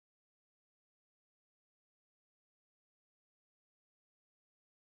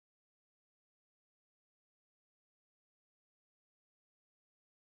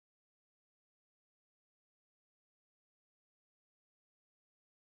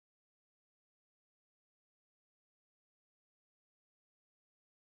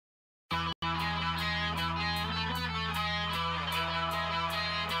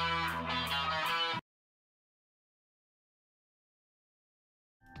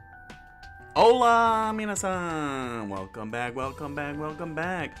Hola, minasan! Welcome back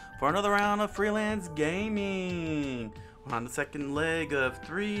for another round of freelance gaming. We're on the second leg of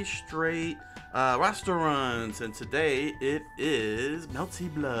 3 straight roster runs, and today it is Melty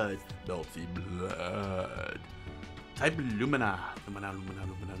Blood. Type Lumina.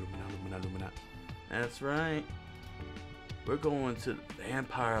 That's right. We're going to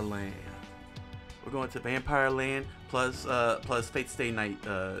Vampire Land. We're going to Vampire Land plus Fate Stay Night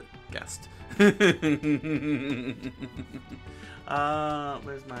guest. Where's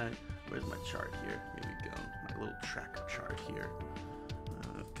my chart here? Here we go. My little tracker chart here.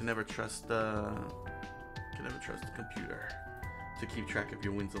 Can never trust the computer to keep track of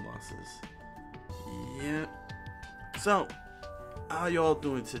your wins and losses. Yep. So, how y'all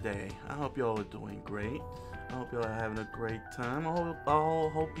doing today? I hope y'all are doing great. I hope y'all are having a great time. I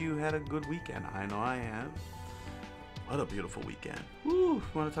hope you had a good weekend. I know I have. What a beautiful weekend. Woo!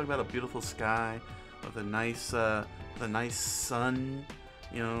 Want to talk about a beautiful sky with a nice sun,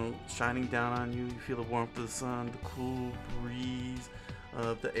 you know, shining down on you. You feel the warmth of the sun, the cool breeze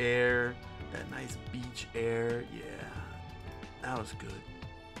of the air, that nice beach air. Yeah, that was good.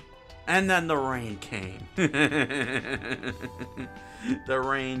 And then the rain came. The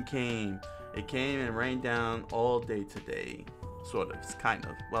rain came. It came and rained down all day today. Sort of. It's kind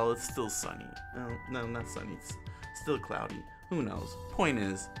of. Well, it's still sunny. No, not sunny. It's still cloudy. Who knows?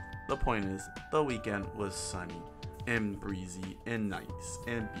 The point is, the weekend was sunny and breezy and nice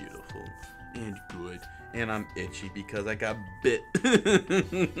and beautiful and good. And I'm itchy because I got bit.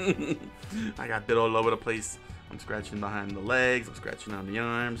 I got bit all over the place. I'm scratching behind the legs. I'm scratching on the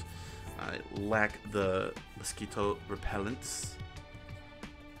arms. I lack the mosquito repellents.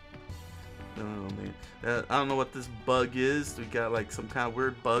 Oh man, I don't know what this bug is. We got like some kind of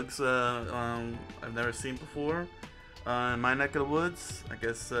weird bugs I've never seen before in my neck of the woods. I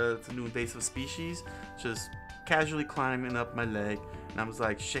guess it's a new invasive species. Just casually climbing up my leg, and I was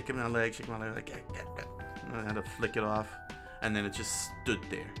like shaking my leg, like and I had to flick it off, and then it just stood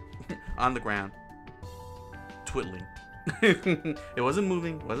there on the ground, twiddling. It wasn't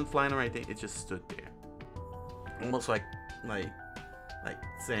moving, wasn't flying or anything. It just stood there, almost like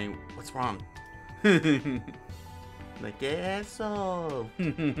saying, "What's wrong?" Like, eso.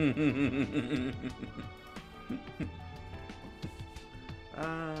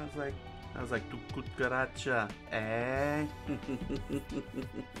 I was like, "Tu cucaracha, eh?"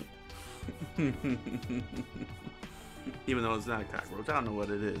 Even though it's not a cockroach, I don't know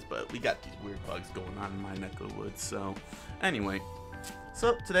what it is, but we got these weird bugs going on in my neck of the woods. So, anyway,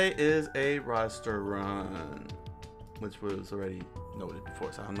 so today is a roster run, which was already noted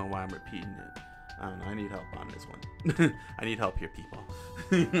before, so I don't know why I'm repeating it. I don't know. I need help on this one. I need help here, people.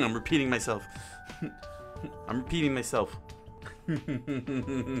 I'm repeating myself.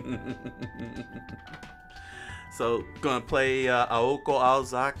 So, gonna play Aoko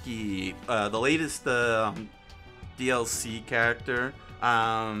Aozaki, the latest DLC character.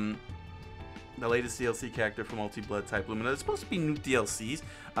 The latest DLC character from Melty Blood type Lumina. There's supposed to be new DLCs.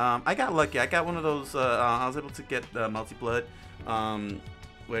 I got lucky. I got one of those. I was able to get Melty Blood,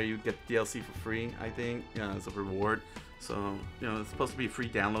 where you get DLC for free, I think, as a reward. So, you know, it's supposed to be a free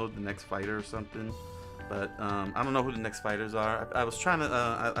download, the next fighter or something. But I don't know who the next fighters are. I was trying to.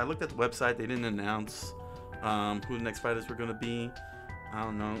 I looked at the website. They didn't announce who the next fighters were gonna be. I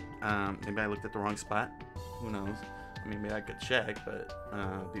don't know. Maybe I looked at the wrong spot. Who knows? I mean, maybe I could check, but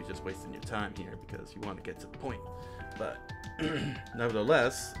you're just wasting your time here because you want to get to the point. But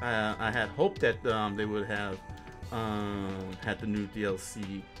nevertheless, I had hoped that they would have had the new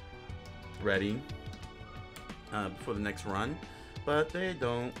DLC ready for the next run, but they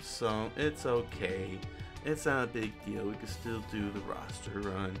don't, so it's okay. It's not a big deal. We can still do the roster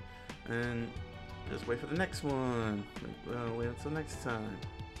run and just wait for the next one. Wait until next time.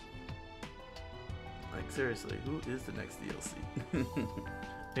 Like, seriously, who is the next DLC?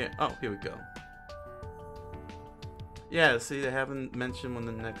 Here, oh, here we go. Yeah, see, they haven't mentioned when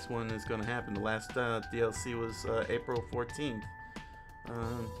the next one is going to happen. The last DLC was April 14th.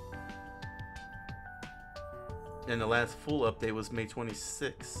 And the last full update was May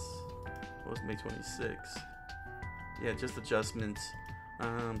 26th. What was May 26th? Yeah, just adjustments.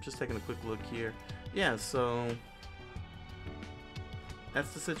 Just taking a quick look here. Yeah, so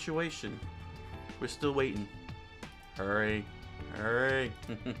that's the situation. We're still waiting. Hurry. Hurry.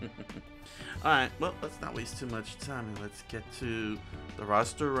 Alright, well, let's not waste too much time and let's get to the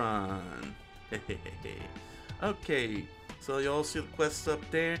roster run. Okay, so you all see the quests up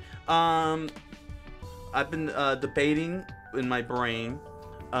there. I've been debating in my brain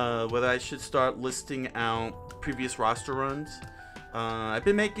whether I should start listing out previous roster runs I've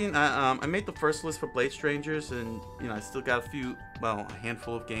been making. I made the first list for Blade Strangers, and you know I still got a few, well, a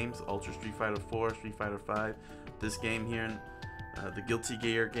handful of games: Ultra Street Fighter 4, Street Fighter 5, this game here, and the Guilty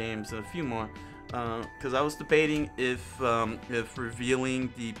Gear games, and a few more. Because I was debating if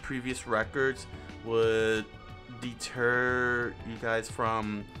revealing the previous records would deter you guys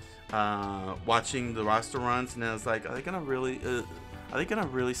from watching the roster runs, and I was like, are they gonna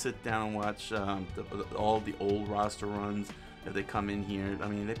really sit down and watch all the old roster runs if they come in here? I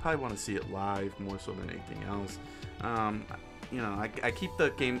mean, they probably want to see it live more so than anything else. You know, I keep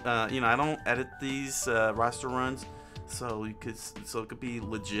the game. You know, I don't edit these roster runs, so it could be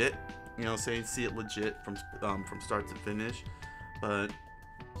legit. You know, see it legit from start to finish, but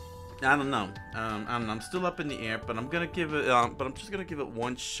I don't know. I'm still up in the air, but I'm gonna give it. But I'm just gonna give it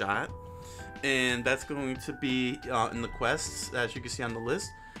one shot, and that's going to be in the quests, as you can see on the list.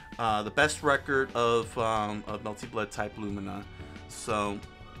 The best record of Melty Blood type Lumina. So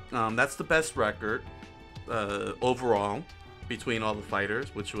that's the best record overall between all the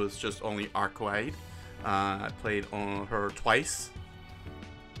fighters, which was just only Aoko. I played on her twice,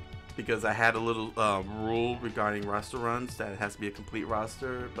 because I had a little rule regarding roster runs that it has to be a complete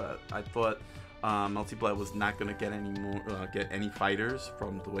roster, but I thought Melty Blood was not going to get any fighters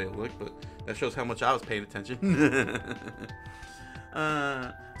from the way it looked, but that shows how much I was paying attention.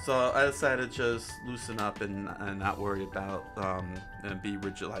 So I decided to just loosen up and not worry about and be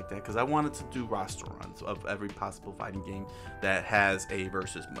rigid like that, because I wanted to do roster runs of every possible fighting game that has a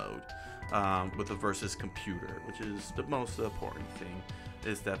versus mode with a versus computer, which is the most important thing.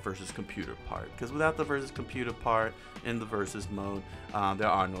 Is that versus computer part, because without the versus computer part in the versus mode, there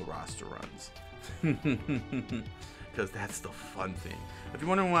are no roster runs. Because that's the fun thing. If you're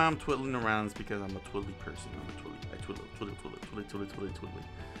wondering why I'm twiddling around, it's because I'm a twiddly person. I twiddle.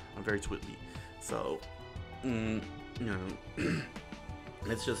 I'm very twiddly. So, you know,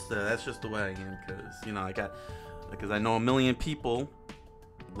 it's just that's just the way I am. Because you know, because I know a million people,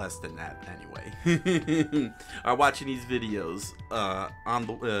 less than that anyway, are watching these videos on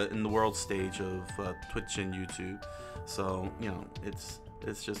the in the world stage of Twitch and YouTube. So you know, it's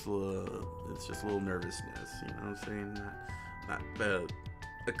just a little nervousness. You know what I'm saying? Not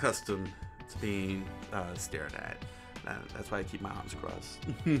accustomed to being stared at. That's why I keep my arms crossed.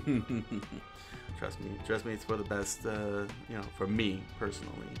 Trust me, it's for the best. You know, for me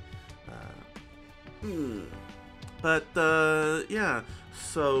personally. But yeah,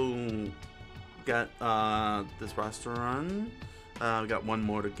 so got this roster run. We got one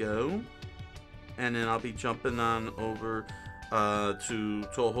more to go, and then I'll be jumping on over to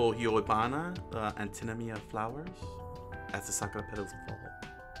Toho Hyoibana, Antinomy of Flowers, as the Sakura Petals Fall.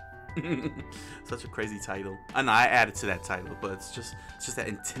 Such a crazy title. I know I added to that title, but it's just that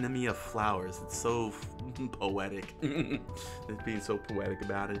Antinomy of Flowers. It's so poetic. It's being so poetic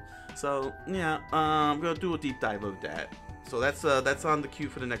about it. So yeah, I'm gonna do a deep dive of that. So that's on the queue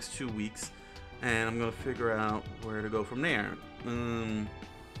for the next 2 weeks, and I'm gonna figure out where to go from there.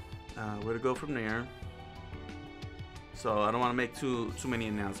 So I don't want to make too many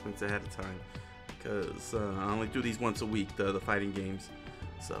announcements ahead of time, because I only do these once a week, the fighting games.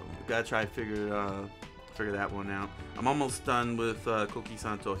 So gotta try to figure that one out. I'm almost done with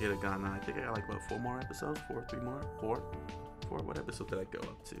Coqui-san Hiragana. I think I got like about 4 more episodes, 3 more, 4. What episode did I go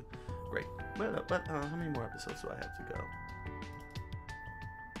up to? Great. But how many more episodes do I have to go?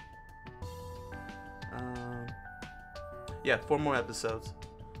 Yeah, 4 more episodes.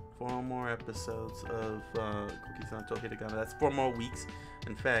 4 more episodes of Coqui-san Hiragana. That's 4 more weeks.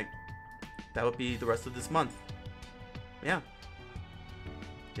 In fact, that would be the rest of this month. Yeah.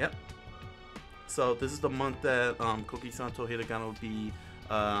 Yep. So this is the month that Coqui-san Hiragana will be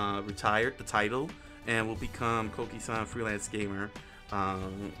retired, the title, and will become Coqui-san Freelance Gamer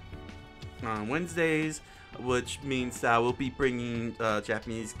on Wednesdays, which means that we'll be bringing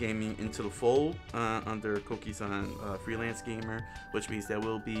Japanese gaming into the fold under Coqui-san Freelance Gamer, which means there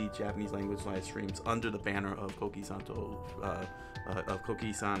will be Japanese language live streams under the banner of Coqui-san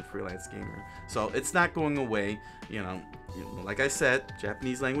Freelance Gamer. So it's not going away, you know, like I said,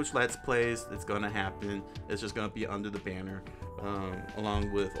 Japanese language let's plays, it's gonna happen. It's just gonna be under the banner,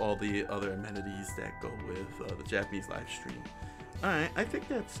 along with all the other amenities that go with the Japanese live stream. Alright, I think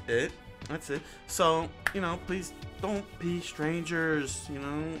that's it. So, you know, please don't be strangers. You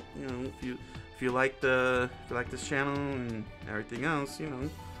know, if you like this channel and everything else, you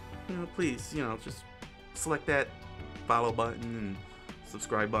know, please, you know, just select that follow button and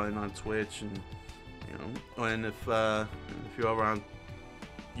subscribe button on Twitch, and you know, and if you're over on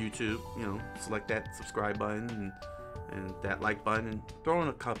YouTube, you know, select that subscribe button and that like button, and throw in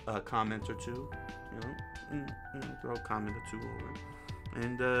a comment or two. You know, throw a comment or two over.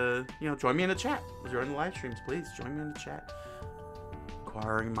 And, you know, join me in the chat. Join the live streams, please. Join me in the chat.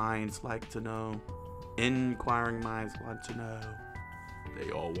 Inquiring minds like to know. Inquiring minds want to know.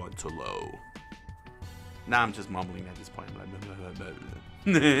 They all want to know. Now I'm just mumbling at this point.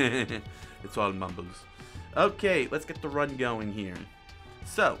 It's all mumbles. Okay, let's get the run going here.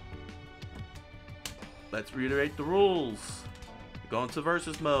 So, let's reiterate the rules. Go into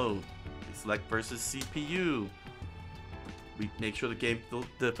versus mode. We select versus CPU. We make sure the game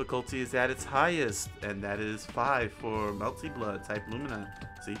difficulty is at its highest, and that is 5 for Melty Blood type Lumina.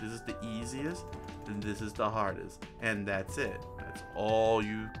 See, this is the easiest, and this is the hardest, and that's it. That's all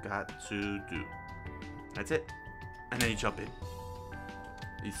you got to do. That's it. And then you jump in.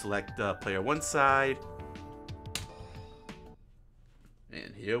 You select player 1 side,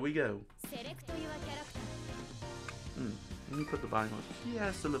 and here we go. Let me put the volume on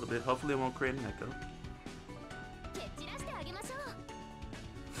just a little bit. Hopefully it won't create an echo.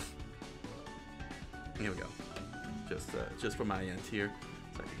 Here we go. Just for my end here,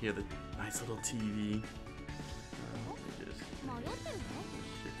 so I can hear the nice little TV.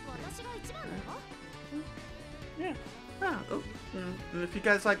 Yeah. And if you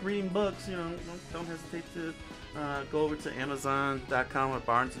guys like reading books, you know, don't hesitate to go over to Amazon.com or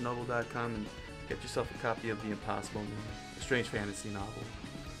BarnesandNoble.com and get yourself a copy of The Impossible Man, a strange fantasy novel.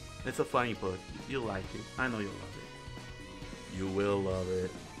 It's a funny book. You'll like it. I know you'll love it. You will love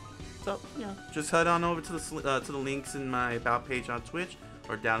it. So, yeah, just head on over to the links in my About page on Twitch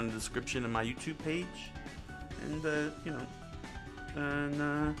or down in the description of my YouTube page. And, you know,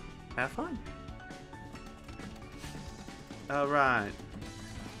 and have fun. Alright.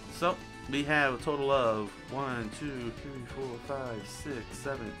 So, we have a total of 1, 2, 3, 4, 5, 6,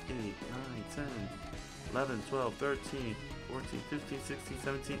 7, 8, 9, 10, 11, 12, 13, 14, 15, 16,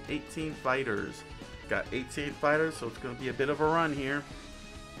 17, 18 fighters. Got 18 fighters, so it's going to be a bit of a run here.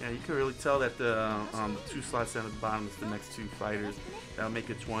 Yeah, you can really tell that the 2 slots down at the bottom is the next 2 fighters. That'll make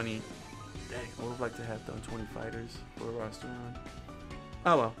it 20. Dang, I would have liked to have done 20 fighters for a roster run.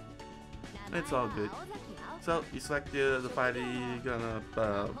 Oh well, it's all good. So you select the fighter you're gonna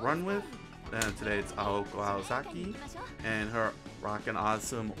run with. And today it's Aoko Aozaki, and her rocking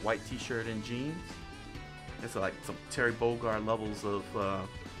awesome white t-shirt and jeans. It's like some Terry Bogard levels of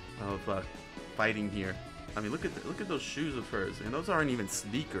fighting here. I mean, look at those shoes of hers, and those aren't even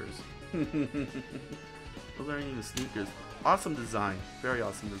sneakers. Those aren't even sneakers. Awesome design, very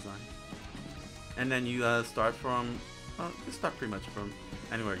awesome design. And then you start from, you start pretty much from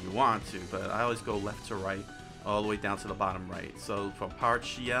anywhere you want to, but I always go left to right, all the way down to the bottom right. So from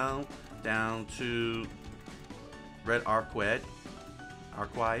Partiel down to Red Arquide.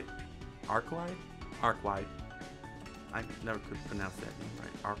 I never could pronounce that name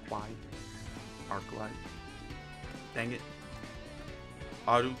right. Arquide. Dang it.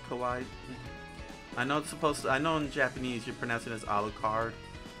 Arukawaii. I know it's supposed to, I know in Japanese you pronounce it as Alucard.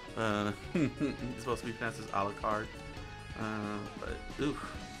 It's supposed to be pronounced as Alucard. But oof,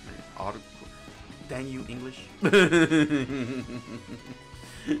 man, dang you, English.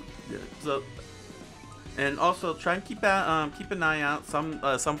 Yeah, so, and also try and keep an eye out.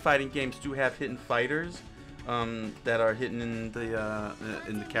 Some fighting games do have hidden fighters that are hidden in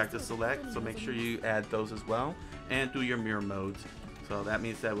the character select. So make sure you add those as well, and do your mirror modes. So that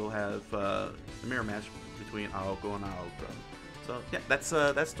means that we'll have a mirror match between Aoko and Aoko. So yeah, that's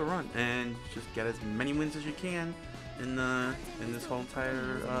the run, and just get as many wins as you can in this whole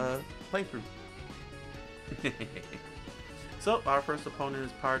entire playthrough. So our first opponent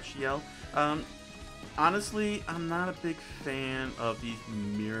is Partiel. Honestly, I'm not a big fan of these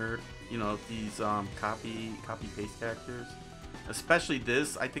mirror, these copy paste characters. Especially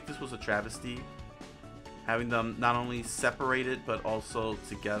this. I think this was a travesty, having them not only separated but also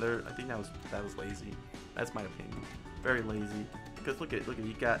together. I think that was lazy. That's my opinion. Very lazy. Because look at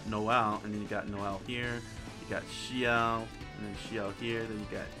you got Noelle, and then you got Noelle here. You got Xiao, and then Xiao here. Then you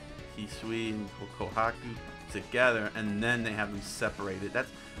got Hisui and Kohaku together, and then they have them separated.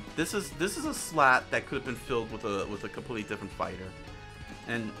 This is a slot that could have been filled with a completely different fighter.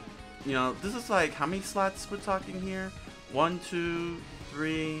 And this is like, how many slots we're talking here? 1, 2,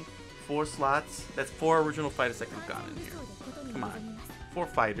 3, 4 slots. That's 4 original fighters that could have gone in here. Come on, 4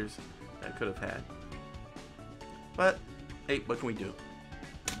 fighters that could have had. But hey, what can we do?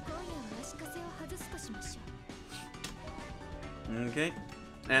 Okay.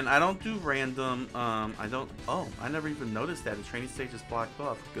 And I don't do random, I never even noticed that. The training stage is blocked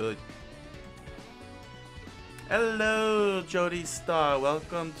off. Good. Hello, Jody Star.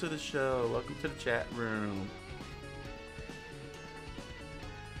 Welcome to the show. Welcome to the chat room.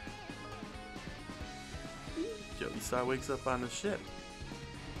 Coqui-san wakes up on the ship.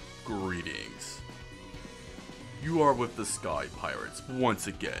 Greetings. You are with the Sky Pirates once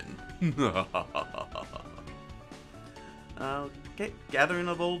again. Okay, gathering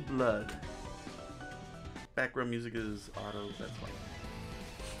of old blood. Background music is auto, that's fine.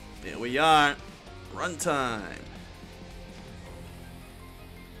 Here we are. Runtime.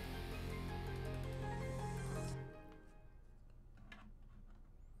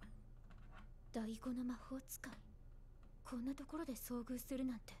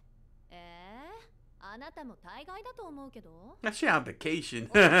 Actually, on vacation.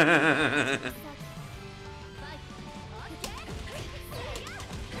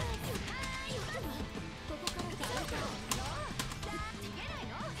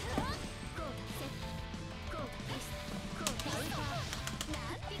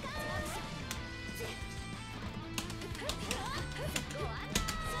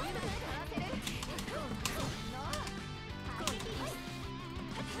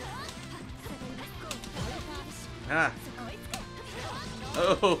 Ah.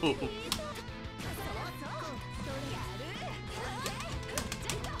 Oh.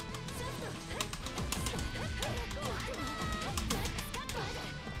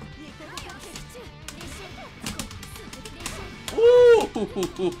 Ooh.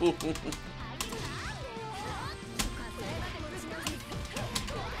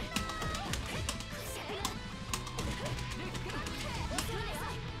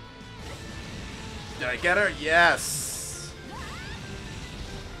 Did I get her? Yes.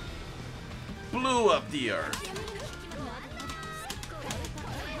 Blew up the earth.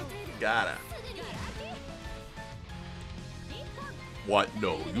 Got her. What?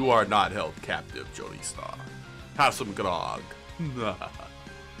 No, you are not held captive, Jody Star. Have some grog.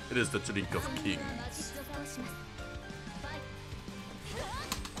 It is the drink of kings.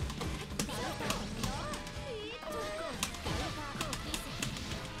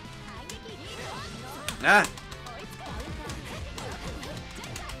 Ah.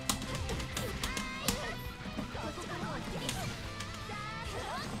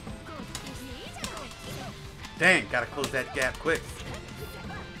 Dang, gotta close that gap quick.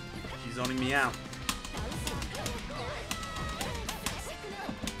 She's zoning me out.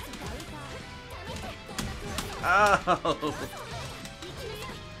 Oh.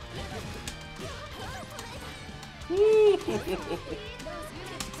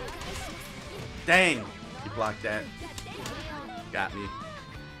 Dang, you blocked that. Got me.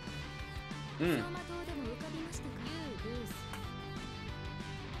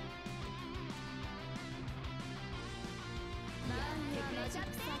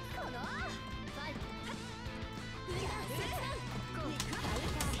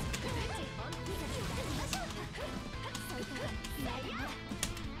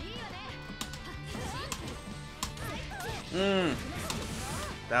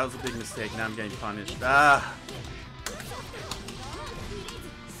 That was a big mistake. Now I'm getting punished. Ah.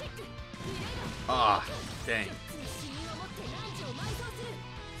 Ah, dang.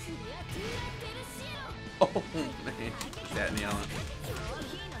 Oh, man. That in the island.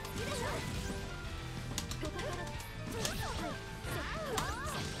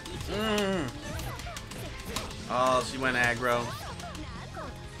 Oh, she went aggro.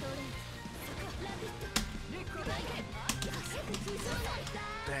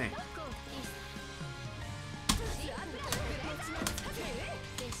 Dang.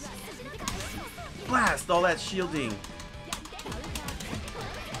 Blast all that shielding.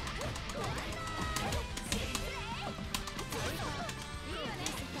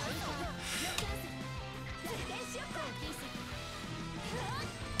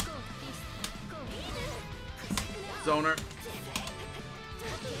 Zoner.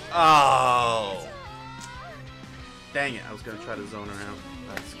 Oh. Dang it, I was gonna try to zone her out.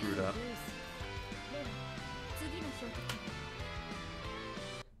 I screwed up.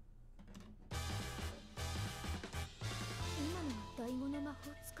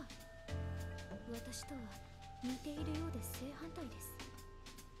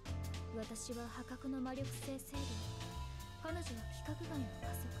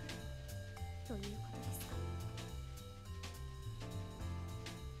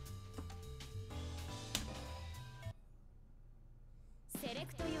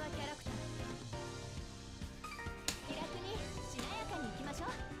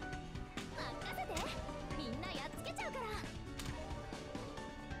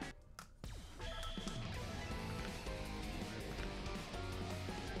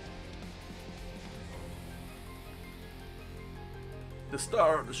 The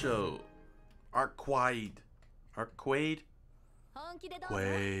star of the show, Arquade. Quaid.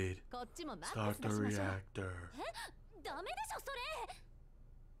 Start the reactor. ダメでしょそれ。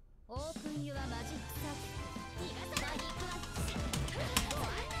オープンユアマジックサーキット。逃がさない。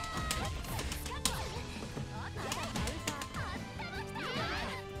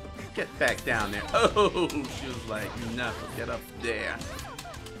 Get back down there. Oh, she was like, enough, get up there.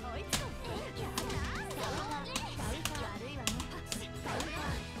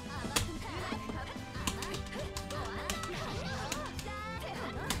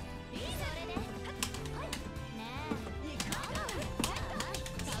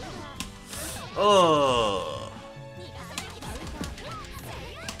 Oh.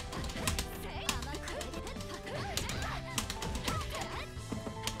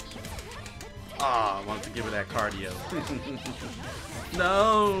 Oh, I wanted to give her that cardio.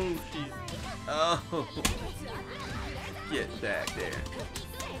 No, she's... Oh. Get back there.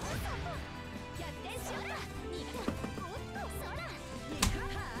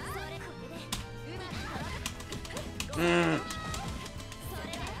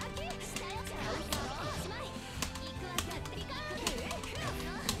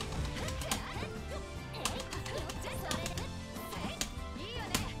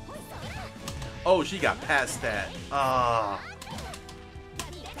 Oh, she got past that. Ah.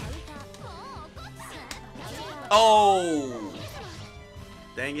 Oh.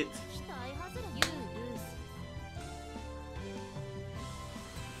 Dang it.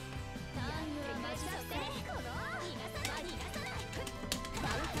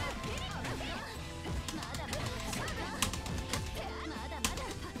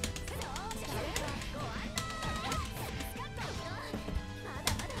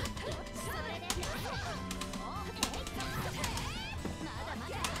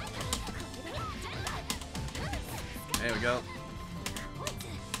 There we go.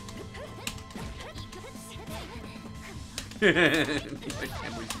 I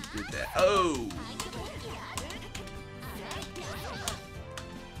can't believe you did that. Oh!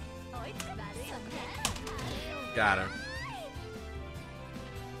 Got her.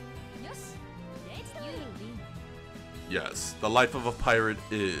 Yes, the life of a pirate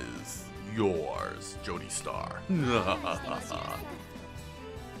is yours, Jody Star. Got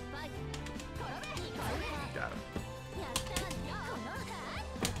him.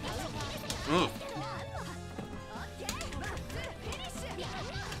 Mm.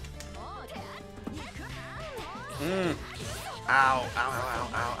 Mm. Ow, ow, ow,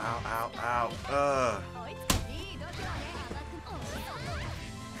 ow, ow, ow, ow,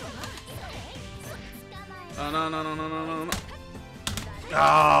 Oh, no, no, no, no, no, no, no.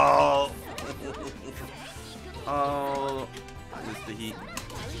 Oh. Oh. I missed the heat.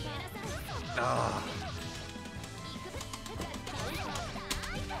 Oh.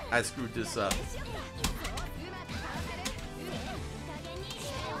 I screwed this up.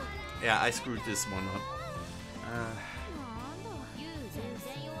 Yeah, I screwed this one up.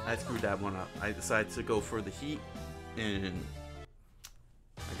 I screwed that one up. I decided to go for the heat, and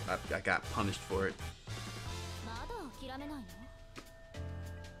I got punished for it.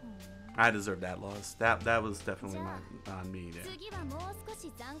 I deserve that loss. That was definitely on me there.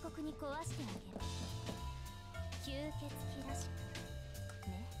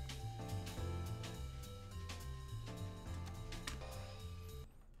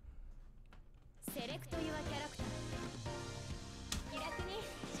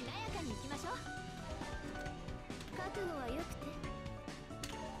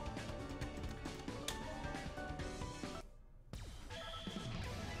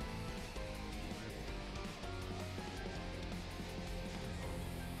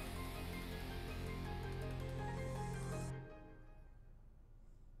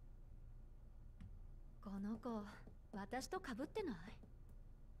 Aoko, 私と被ってない？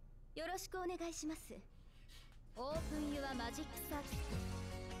よろしくお願いします。オープンユアマジックサーキット。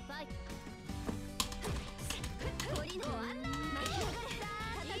ファイト。鳥のあんな。巻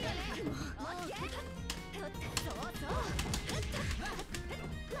き上がれ。オッケー。そうそう。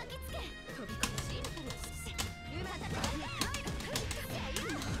巻きつけ。飛び込むシンプル。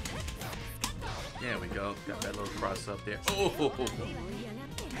There we go. Got that little cross up there. Oh.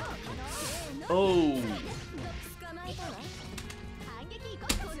 Oh.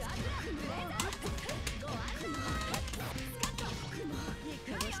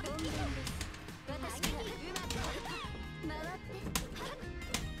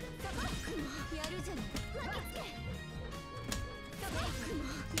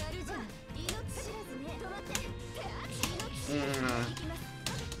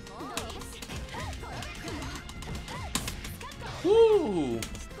 Woo!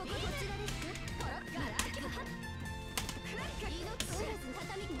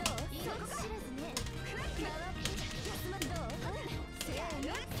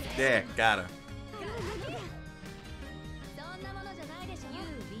 There, got her.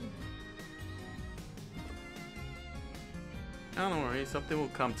 Oh, don't worry, something will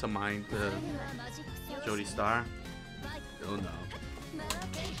come to mind. Jody Star. Oh no.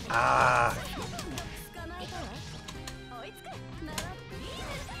 Ah.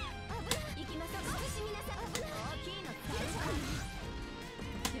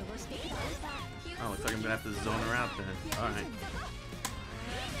 Oh, looks like I'm gonna have to zone her out then. Alright.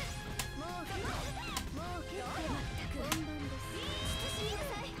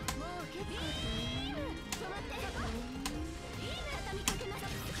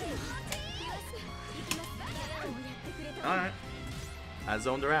 Alright. I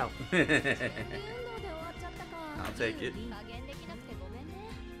zoned her out. I'll take it.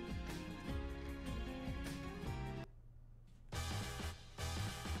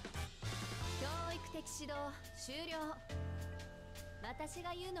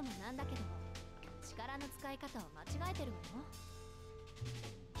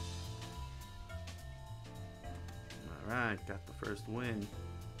 Alright, got the first win.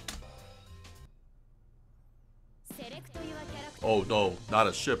 Oh no, not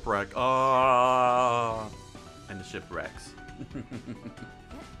a shipwreck. Ah, and the shipwrecks.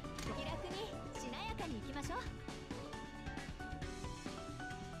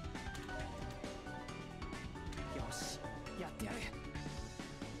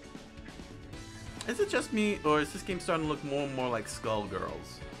 Is it just me, or is this game starting to look more and more like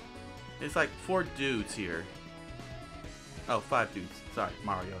Skullgirls? It's like 4 dudes here. Oh, 5 dudes. Sorry,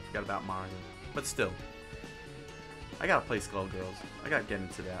 Mario. I forgot about Mario. But still. I gotta play Skullgirls. I gotta get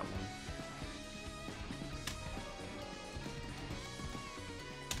into that one.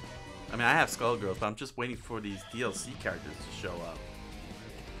 I mean, I have Skullgirls, but I'm just waiting for these DLC characters to show up.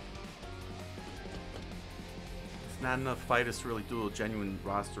 It's not enough fighters to really do a genuine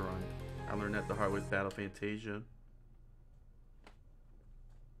roster run. I learned that the hard way with Battle Fantasia.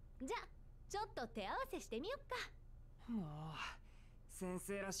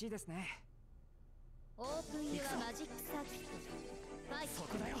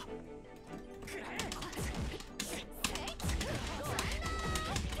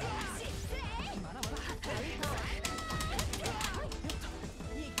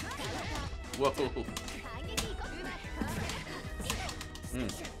 Whoa.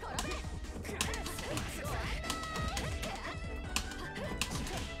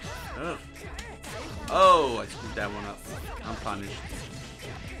 Oh, I screwed that one up. I'm punished.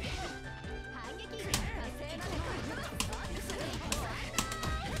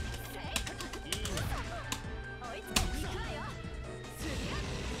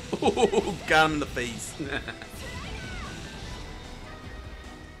 Oh, got him in the face.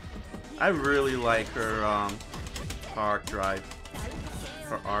 I really like her arc drive.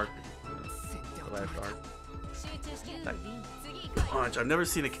 Her arc. The last arc. That punch. I've never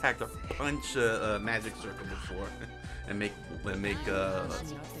seen a character punch a magic circle before and make a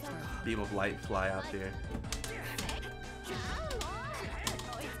beam of light fly out there.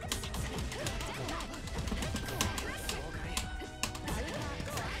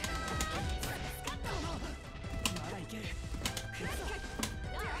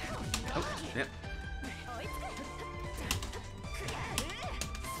 Oh, yep.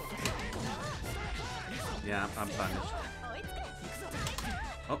 Yeah, I'm punished.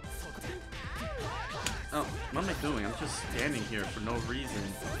 Oh. Oh, what am I doing? I'm just standing here for no reason.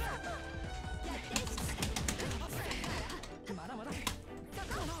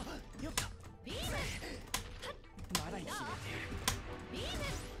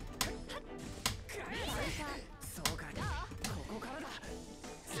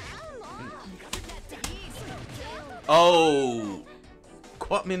 Oh!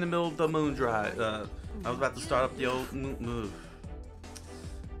 Caught me in the middle of the moon drive. I was about to start up the old move.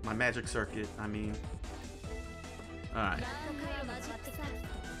 My magic circuit, I mean. Alright.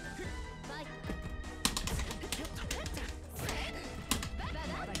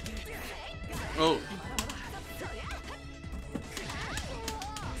 Oh!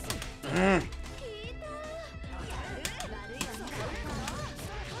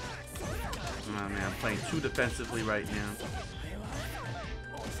 Oh man, I'm playing too defensively right now.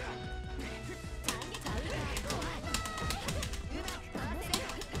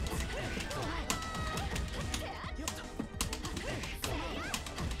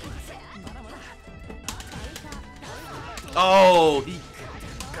 Oh, he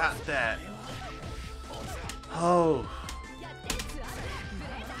got that. Oh.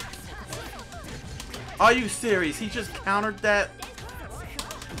 Are you serious? He just countered that?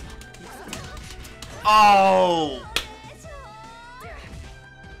 Oh.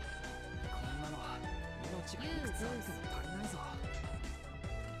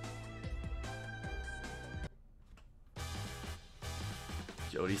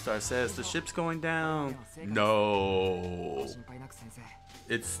 Jody Star says the ship's going down. No,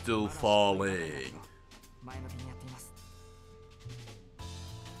 it's still falling.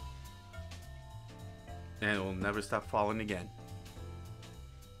 And it will never stop falling again.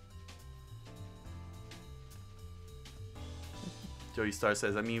 Jody Star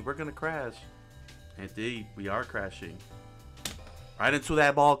says, I mean, we're gonna crash. Indeed, we are crashing. Right into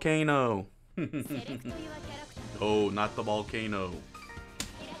that volcano. Oh, not the volcano.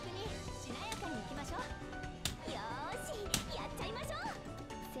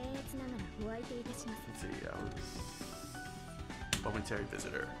 Let's see, I was momentary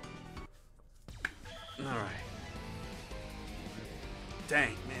visitor. Alright.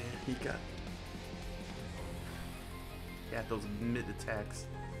 Dang, man, he got those mid attacks.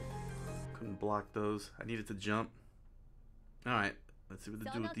 Couldn't block those. I needed to jump. Alright, let's see what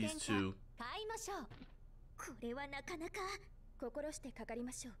to do with these two.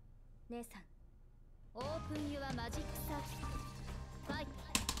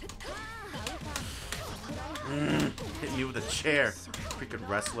 Hit you with a chair, freaking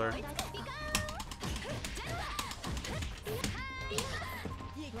wrestler.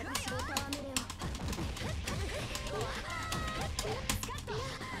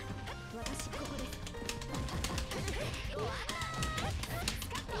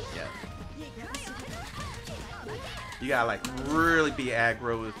 Yeah. You gotta like really be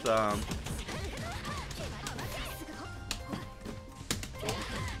aggro with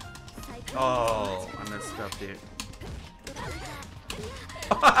oh, I messed up there.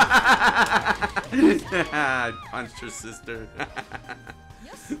 I punched her sister.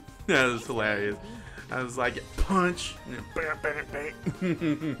 That was hilarious. I was like, punch, and then bam, bam,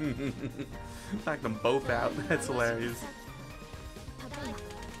 bam. Knocked them both out. That's hilarious.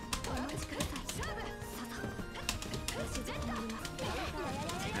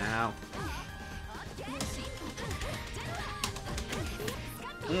 Ow.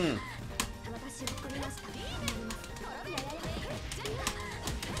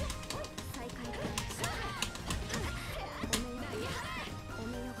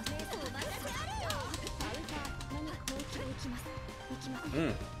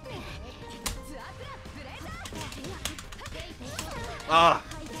 Ah.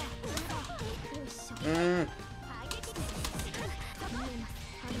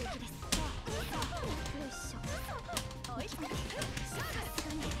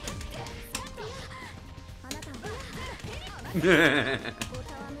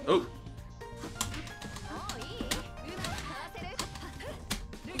 Oh.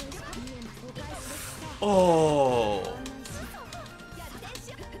 Oh.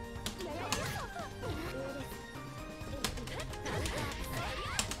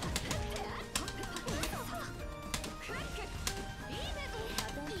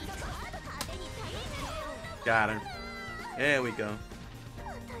 Got her. There we go.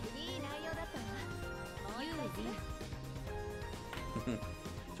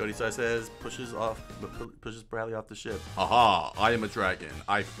 Jody Star says pushes Bradley off the ship. Aha! I am a dragon.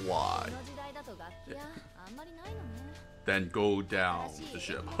 I fly. Then go down the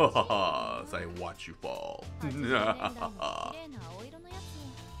ship. Ha ha ha! As I watch you fall.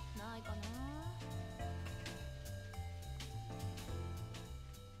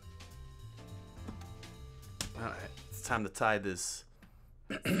 Alright, it's time to tie this.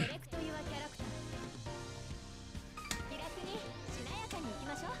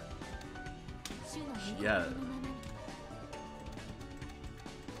 Yeah.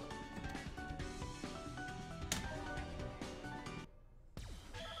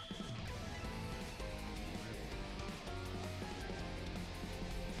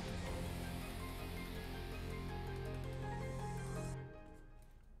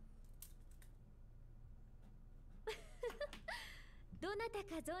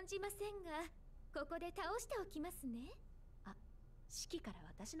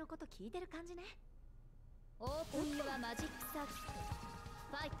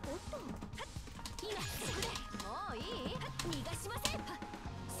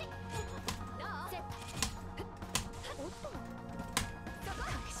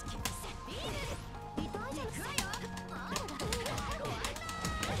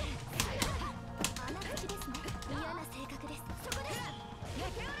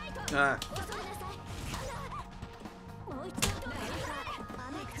 Ah.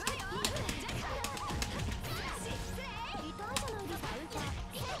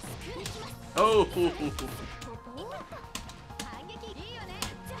 Oh.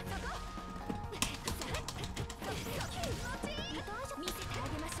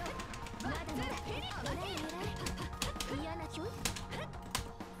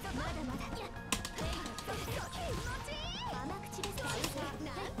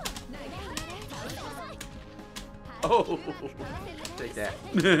 Oh, take that.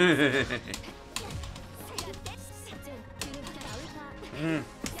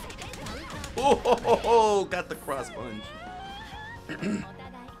 Oh, got the cross punch.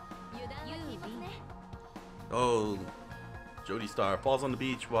 Oh, Jody Star falls on the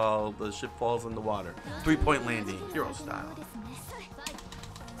beach while the ship falls in the water. 3-point landing, hero style.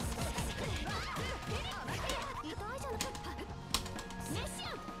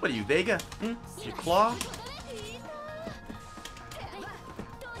 What are you, Vega? You claw?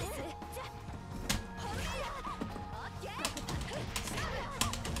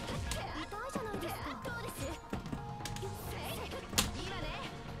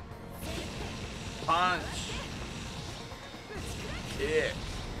 Punch. Kick.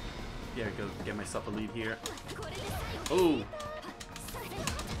 Yeah, go get myself a lead here. Oh.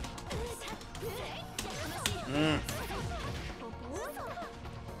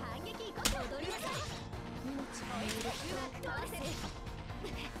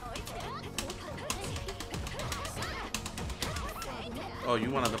 Oh, you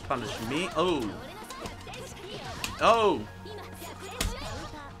wanted to punish me? Oh. Oh.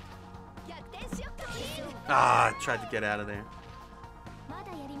 Ah, I tried to get out of there.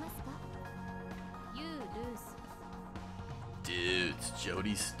 Dude, it's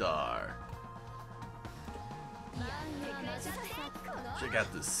Jody Star. Check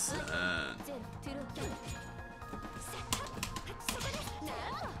out the sun.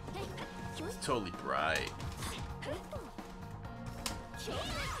 It's totally bright.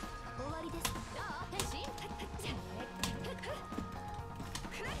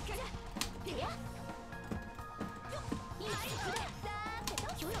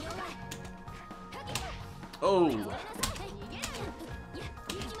 Oh.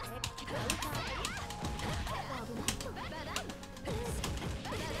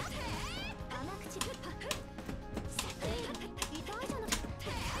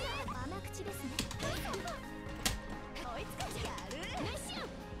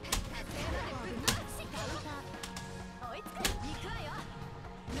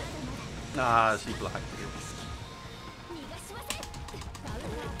 Ah, she blocked it.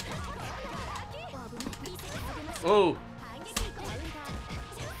 Oh!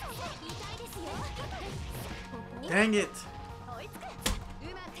 Dang it!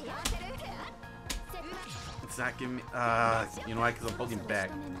 It's not giving me. You know why? Because I'm holding back.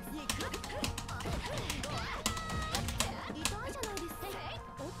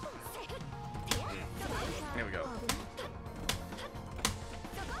 There we go.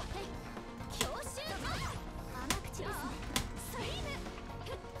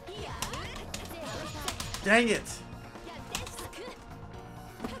 Dang it!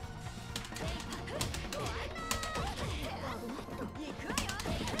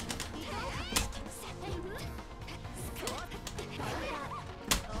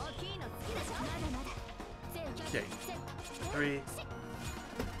 Okay. 3.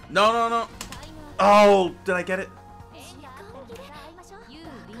 No, no, no! Oh, did I get it?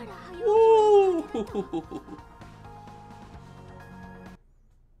 Woo!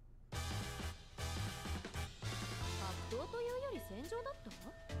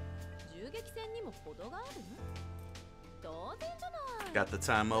 Got the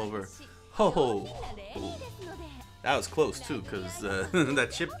time over. Ho! That was close too, because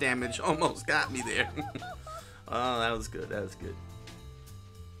that chip damage almost got me there. Oh, that was good. That was good.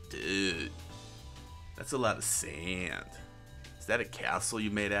 Dude, that's a lot of sand. Is that a castle you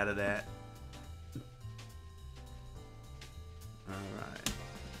made out of that? Alright.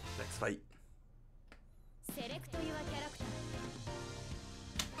 Next fight.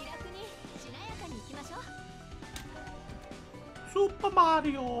 Super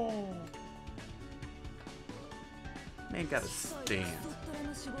Mario! Man got a stand. Let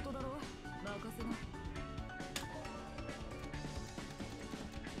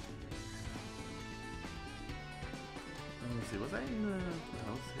me see, was I in the...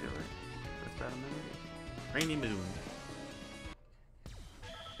 I was here, right? First battle memory? Rainy Moon.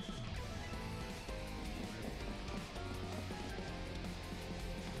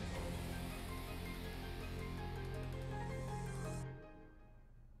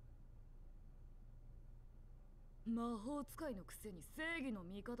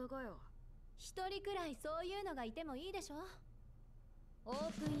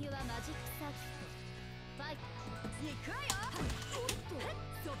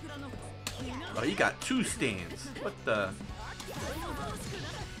 Oh, you got 2 stands. What the?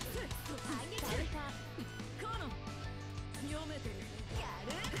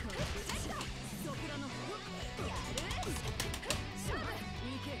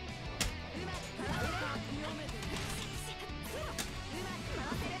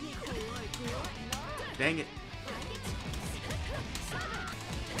 Dang it.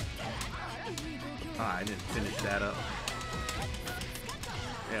 Oh, I didn't finish that up.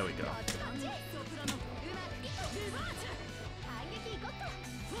 There we go.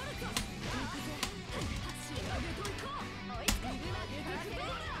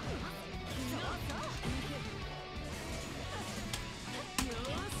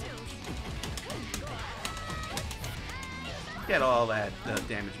 Get all that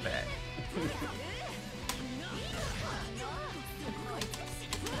damage back.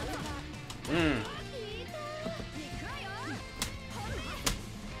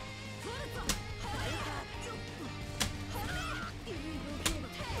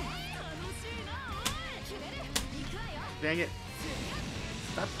 Dang it.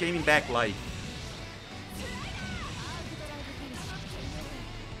 Stop gaining back life.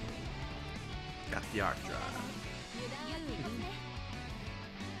 Got the arc drive.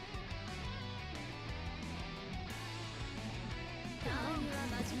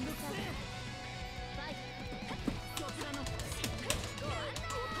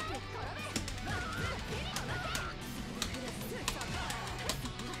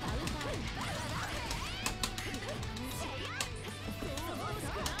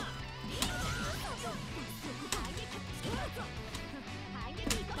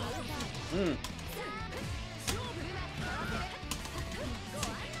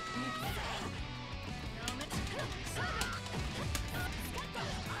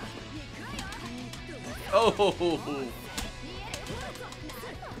 Oh!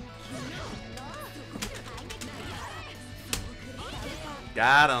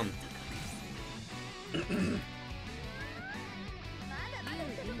 Got him.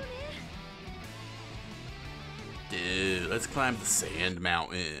 Dude, let's climb the sand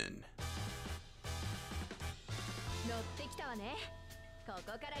mountain.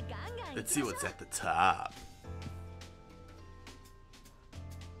 Let's see what's at the top.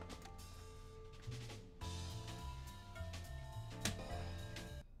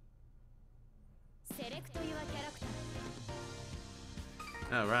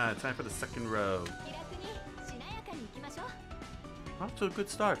 Alright, time for the second row. Off to a good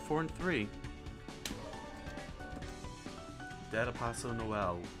start, 4-3. Data Paso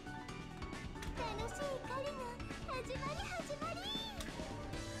Noel.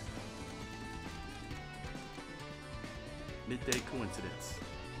 Midday coincidence?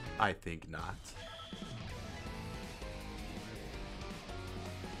 I think not.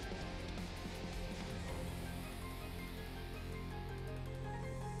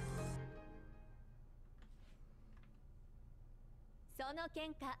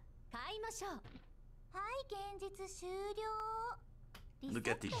 Look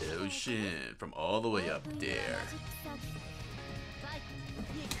at the ocean from all the way up there.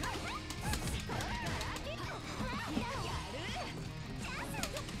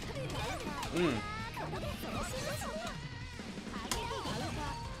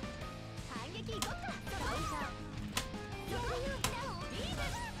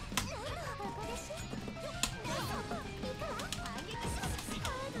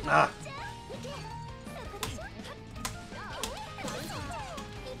 Ah.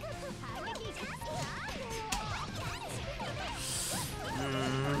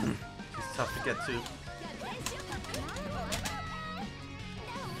 It's tough to get to.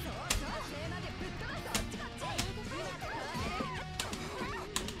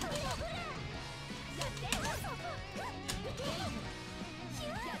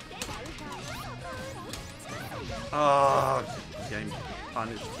 Oh, getting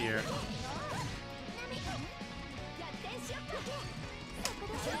punished here.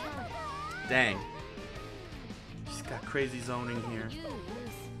 Dang. She's got crazy zoning here.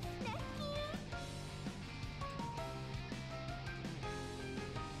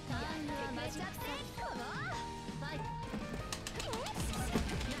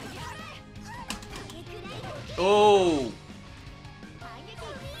 Oh!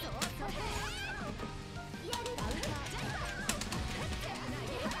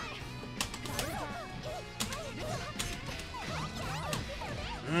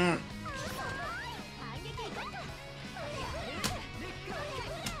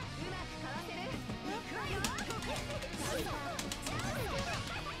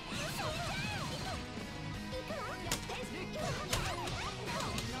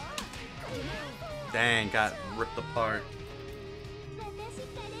 Dang, got ripped apart.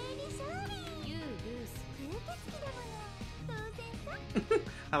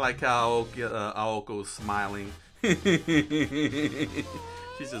 I like how Aoko's smiling.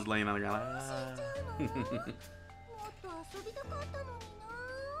 She's just laying on the ground like, ah.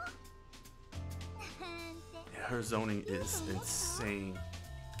 Her zoning is insane.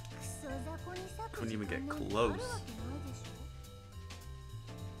 Couldn't even get close.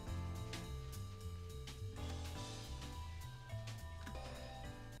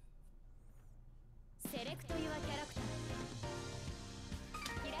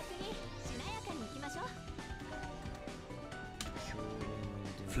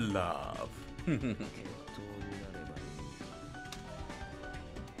 Fluff.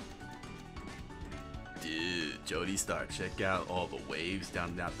 Dude, Jody Stark, check out all the waves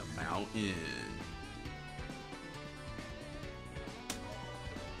down the mountain.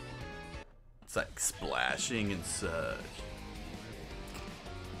 It's like splashing and such.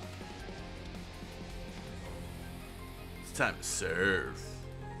 It's time to surf.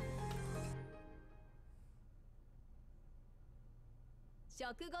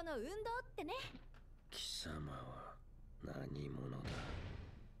 食後の運動ってね。貴様は何者だ。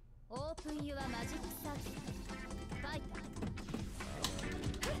オープンユアマジックサーキット。ファイ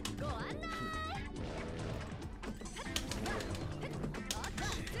ト。ご案内。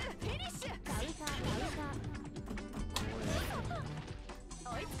フィニッシュ。カウンター。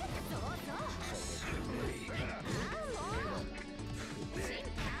追いつかった。そうそう。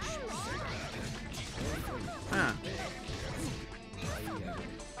Huh.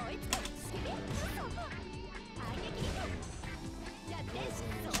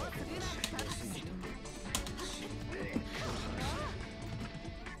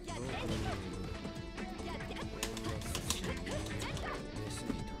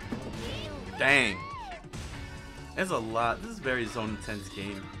 Dang. There's a lot. This is a very zone intense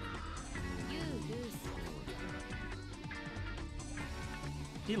game.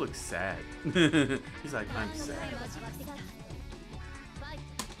 He looks sad. He's like, I'm sad.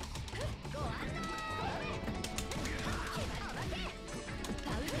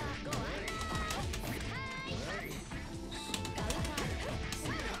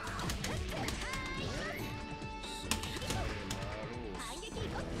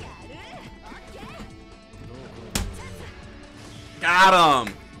 Got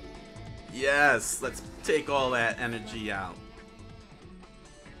him! Yes, let's take all that energy out.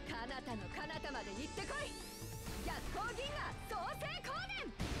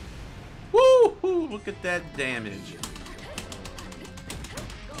 Woo! Look at that damage.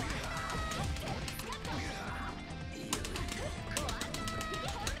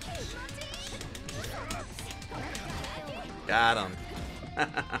 Got him.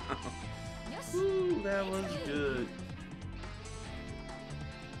 Woo, that was good.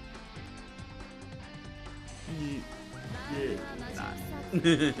 Yeah, not.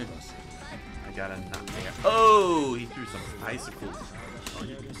 I got a knot there. Oh, he threw some icicles.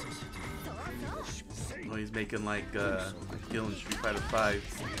 Oh, he's making like killing Street Fighter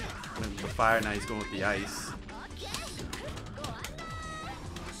 5. Went with the fire, now he's going with the ice.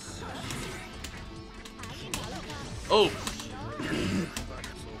 Oh!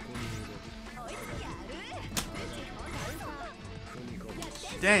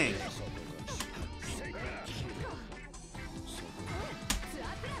 Dang!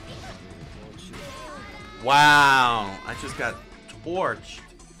 Wow! I just got torched.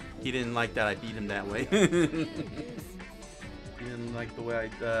 He didn't like that I beat him that way. He didn't like the way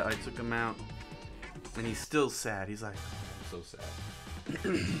I took him out. And he's still sad. He's like, I'm so sad.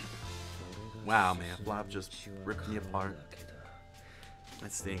 Wow, man. Blob just ripped me apart.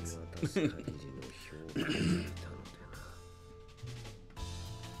 That stinks.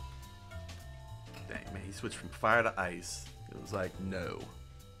 Dang, man. He switched from fire to ice. It was like, no.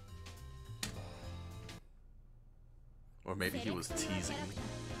 Or maybe he was teasing me.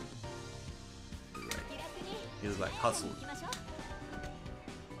 He was like hustling.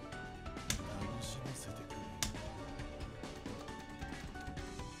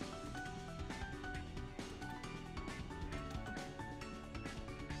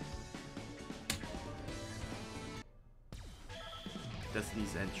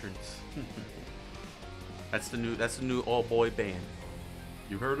 Destiny's entrance. That's the new all boy band.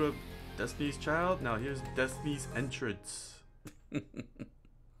 You heard of Destiny's Child? Now here's Destiny's entrance.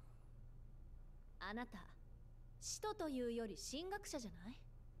 あなた、使徒というより神学者じゃない？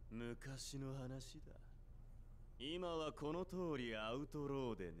昔の話だ。今はこの通りアウト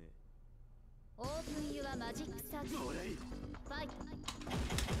ローでね。オープンユアマジックサーキット。ファイト。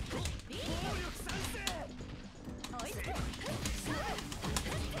暴力賛成。追いつけ。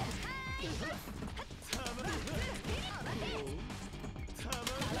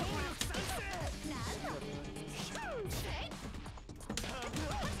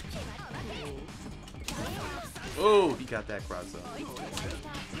Oh, he got that cross up.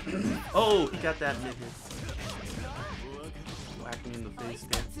 Oh, he got that mid hit. me in the face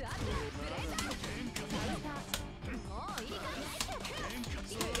there.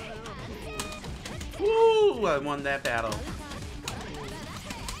 Woo! I won that battle.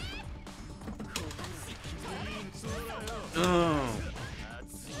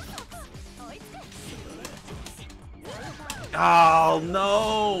 Oh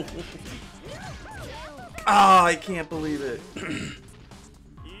no! Oh, I can't believe it.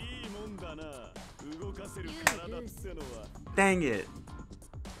 Dang it.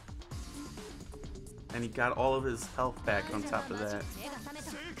 And he got all of his health back on top of that.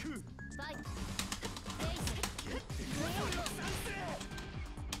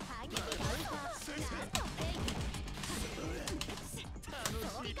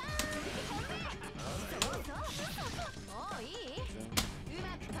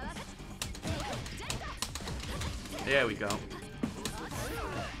 There we go.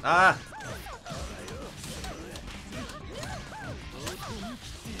 Ah!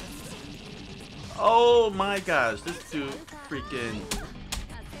 Oh my gosh, this dude freaking...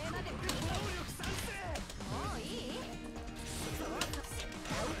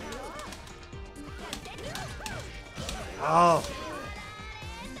 Oh!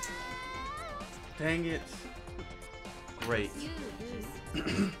 Dang it. Great.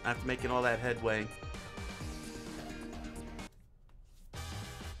 After making all that headway.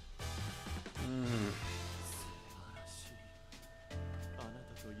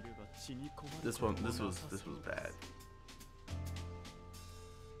 This was bad.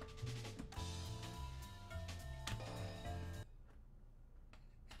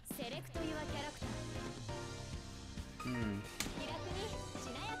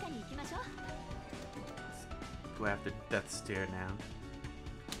 Go after Death Stare now.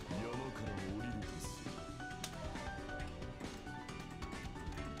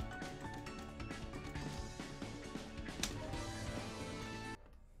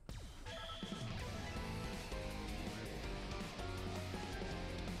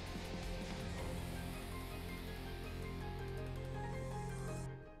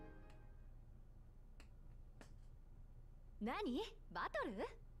 Nani? Battle?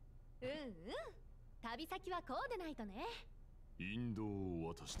 旅先はこうでないとね。引導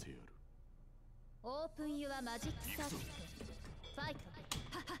を渡してやる。オープンユアマジックサーキット。ファイト。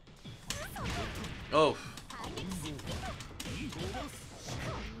Oh.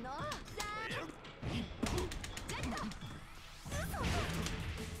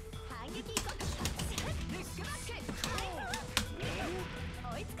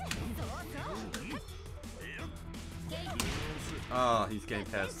 Oh, he's getting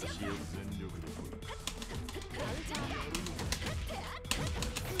past the shield.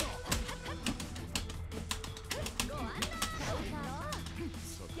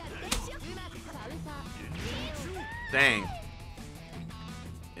 Dang.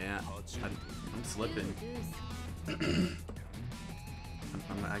 Yeah, I'm slipping.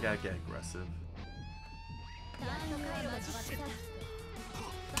 I gotta get aggressive.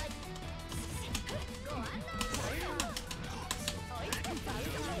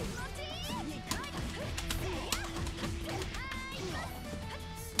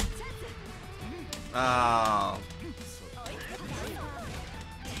 Oh.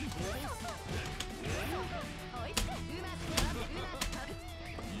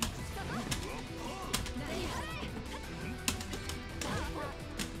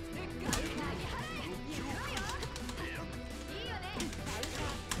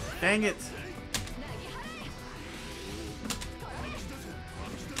 Dang it.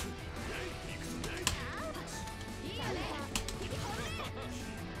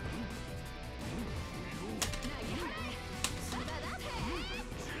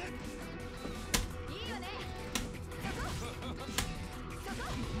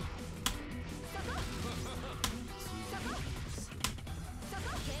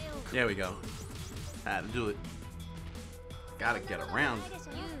 There we go. Had to do it. Gotta get around.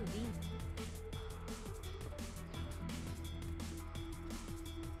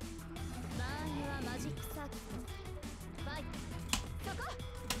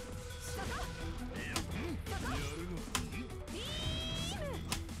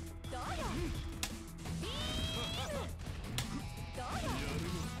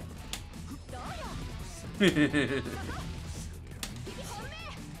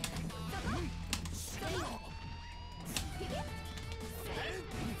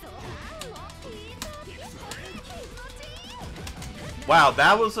 Wow,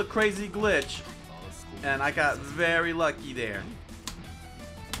 that was a crazy glitch, and I got very lucky there.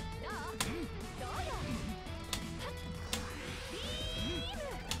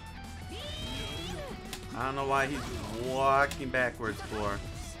 don't know why he's walking backwards for.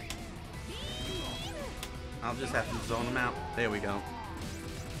 I'll just have to zone him out. There we go.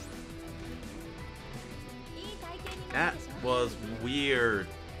 That was weird.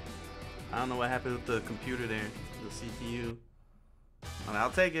 I don't know what happened with the computer there, the CPU. But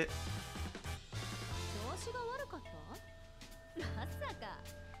I'll take it. 調子が悪かった？まさか。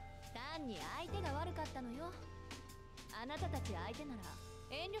単に相手が悪かったのよ。あなたたち相手なら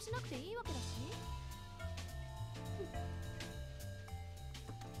遠慮しなくていいわけだし。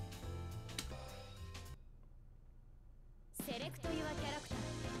セレクト・ユア・キャラクター。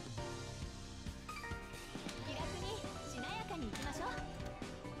気楽にしなやかにいきましょう。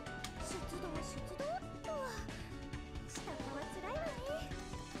出動っと。下は辛いわね。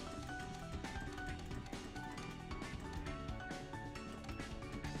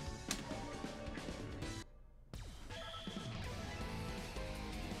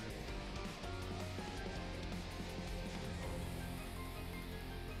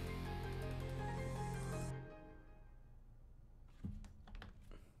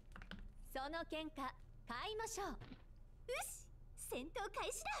その喧嘩買いましょう。よし、戦闘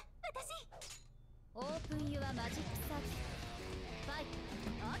開始だ。私オープンユアマジックサーキットファイト。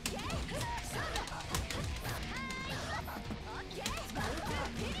オッケー。オッケ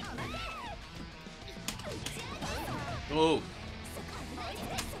ー。おう。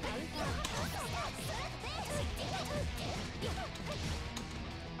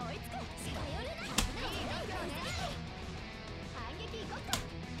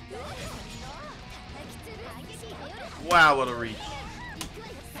Wow, what a reach.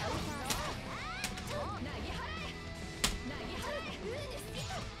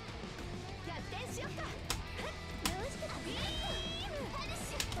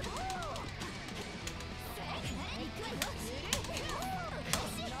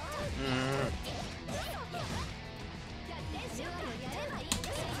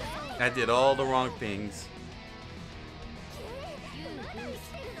 I did all the wrong things.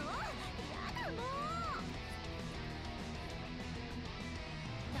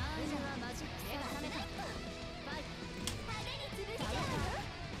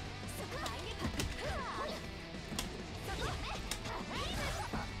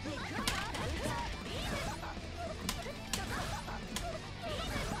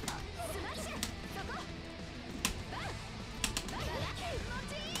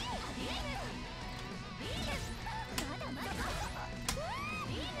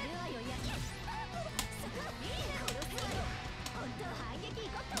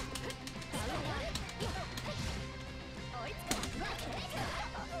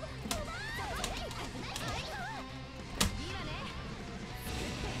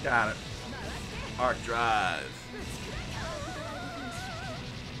 Got it. Arc drive.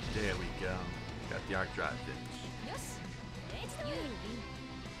 There we go. Got the arc drive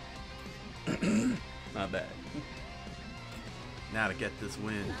finish. Not bad. Now to get this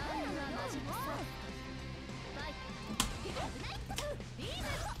win.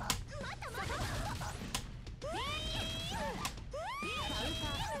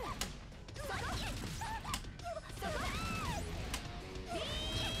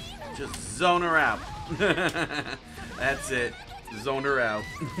 Just zone her out. That's it. Zone her out.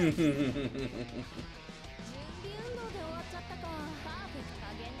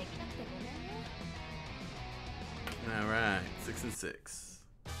 All right, 6 and 6.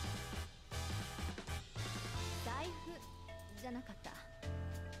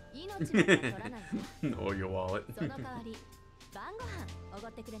 Or your wallet. その代わり晩ご飯おご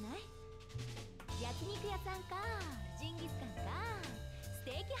ってくれない？焼肉屋さんかジンギスカンかス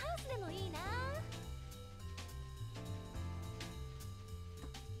テーキハウスでもいいな。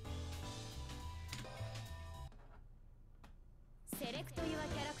セレクトユア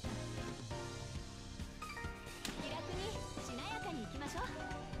キャラクター。気楽にしなやかにいきましょう。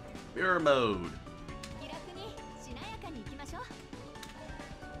 Mirror mode. 気楽にしなやかにいきましょう。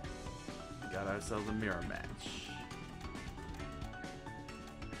 Got ourselves a mirror match.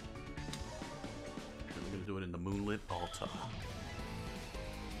 And we're gonna do it in the moonlit altar. "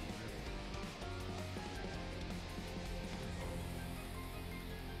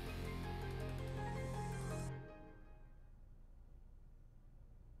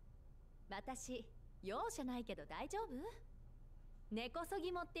私容赦ないけど大丈夫？根こそ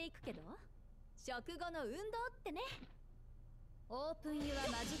ぎ持っていくけど食後の運動ってね。オープンユア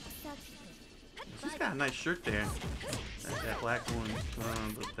マジックサーキット。 She's got a nice shirt there. That black one.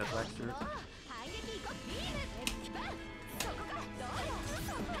 That black shirt.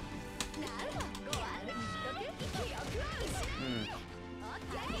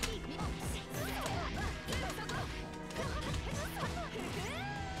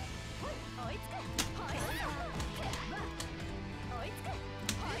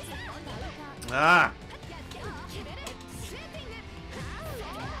 Ah!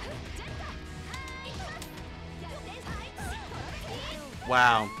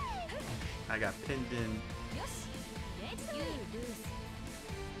 Wow. I got pinned in.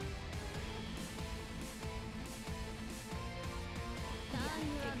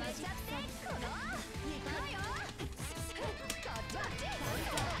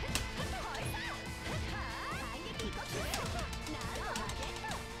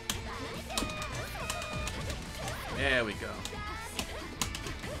 There we go.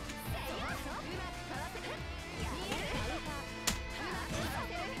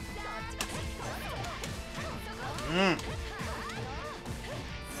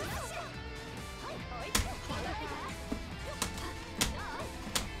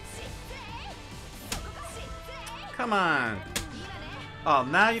 Come on. Oh,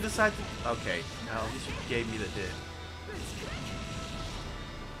 now you decide to... Okay. Well, at least you gave me the hit.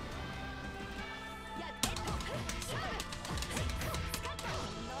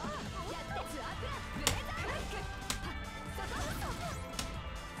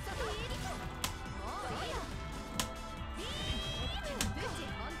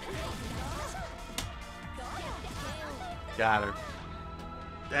 Got her.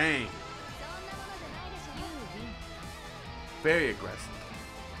 Dang. Very aggressive.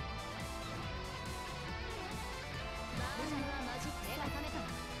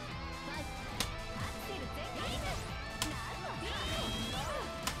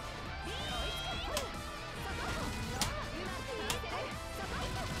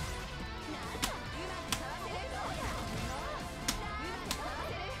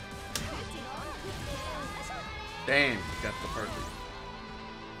 Damn, got the perfect.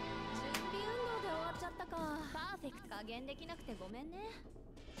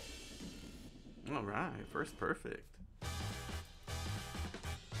 All right, first perfect.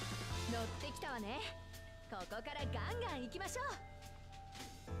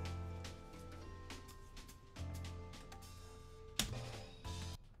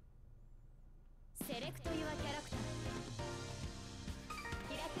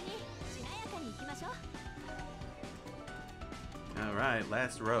 All right,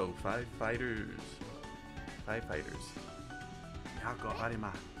 last row. 5 fighters. 5 fighters. Aoko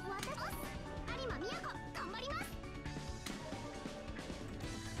Arima.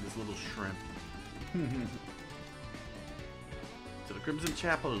 This little shrimp. To the Crimson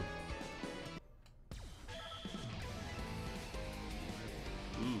Chapel.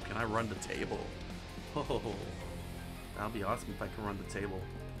 Ooh, can I run the table? Oh, that'll be awesome if I can run the table.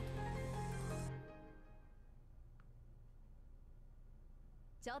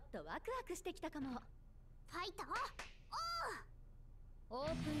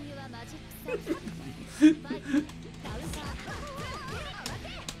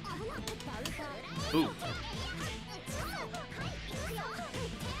 Ooh.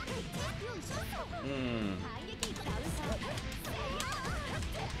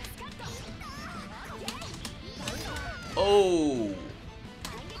 Oh.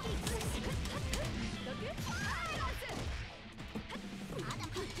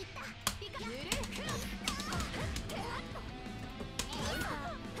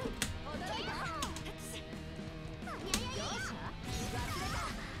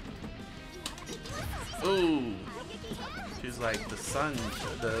 Ooh. She's like the sun,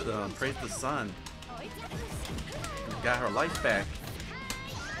 praise the sun. Got her life back.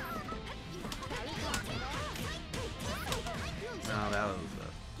 No, that was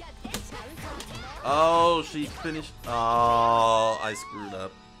oh, she finished. Oh, I screwed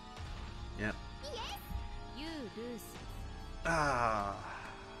up. Yep. Ah,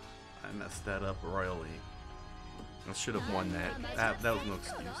 I messed that up royally. I should have won that. That was no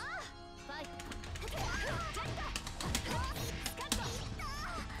excuse.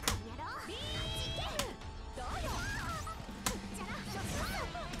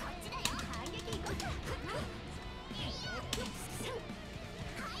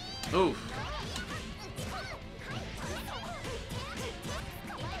 Oof.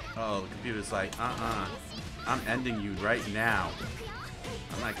 Oh, the computer's like, I'm ending you right now.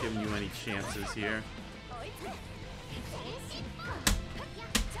 I'm not giving you any chances here.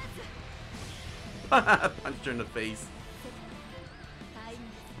 Punched her in the face.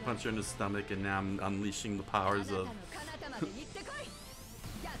 Punched her in the stomach, and now I'm unleashing the powers of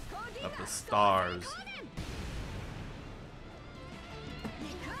the stars.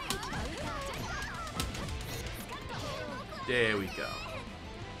 There we go.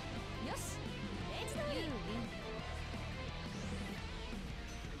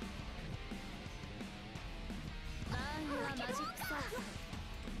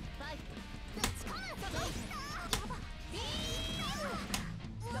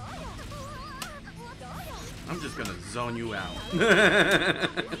 gonna zone you out.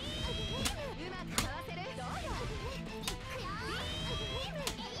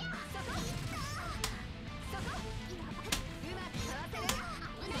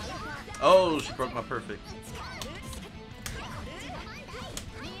 Oh, she broke my perfect.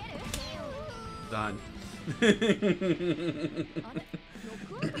 Done.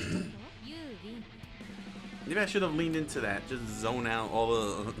 Maybe I should have leaned into that. Just zone out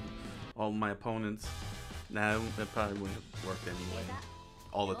all my opponents. Nah, that probably wouldn't have worked anyway.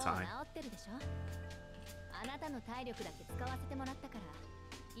 All the time.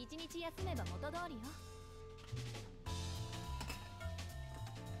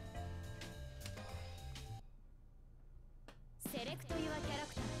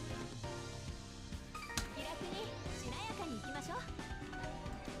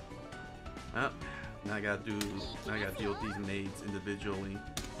 Well, now I gotta deal with these maids individually.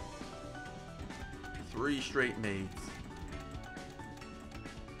 3 straight maids.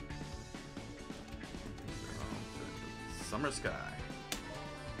 Summer Sky.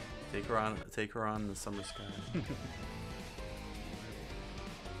 Take her on the Summer Sky.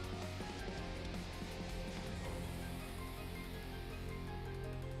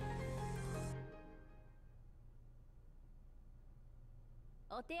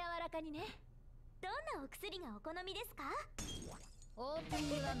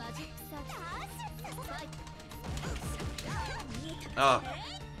 Oh.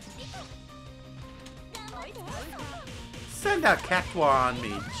 Send that cactuar on me,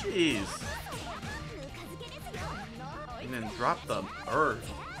 jeez. And then drop the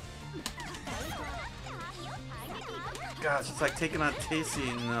earth. Gosh, it's like taking on Tasty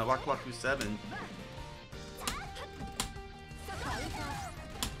in Waku Waku 7.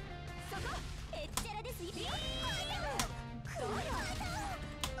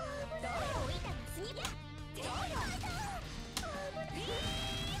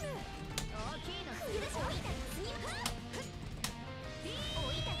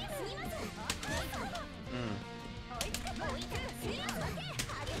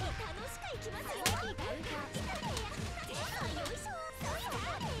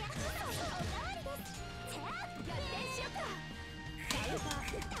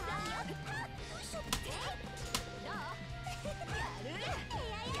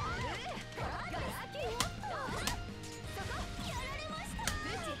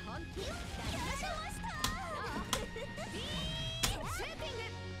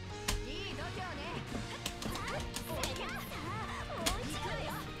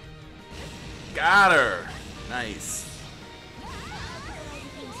 Got her! Nice.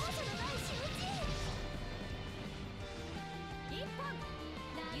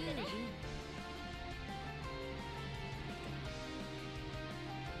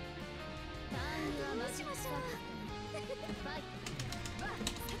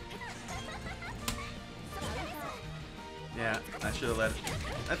 Yeah, I should have let it.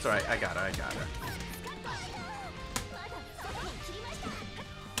 That's alright, I got her.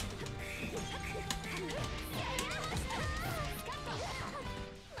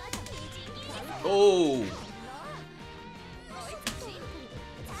 Oh!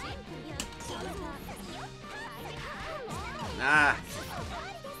 Nah.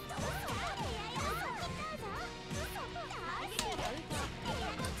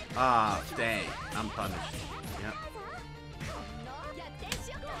 Ah, dang. I'm punished. Yep.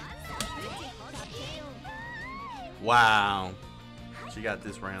 Wow. She got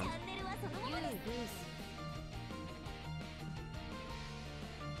this round.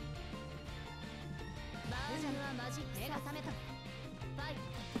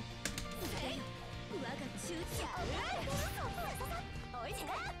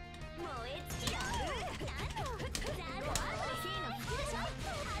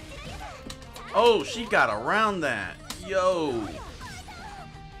 Oh, she got around that. Yo.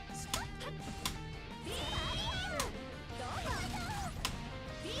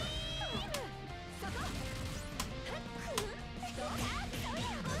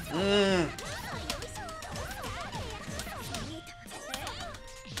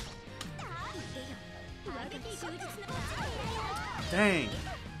 Dang.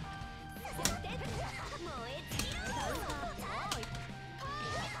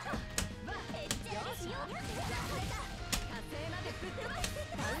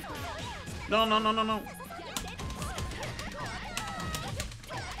 No.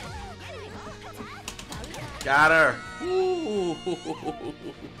 Got her. Ooh.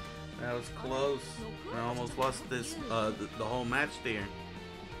 That was close. I almost lost this the whole match there.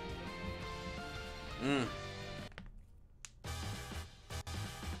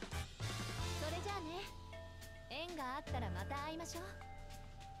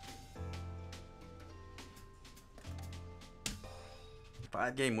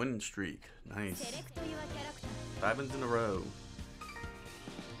 5-game winning streak. Nice. 5 wins in a row.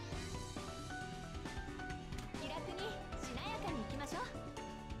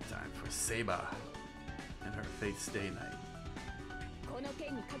 Time for Seba and her Fate Stay Night.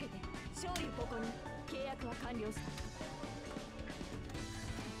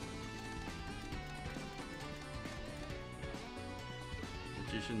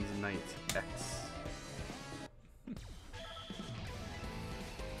 Magician's Knight X.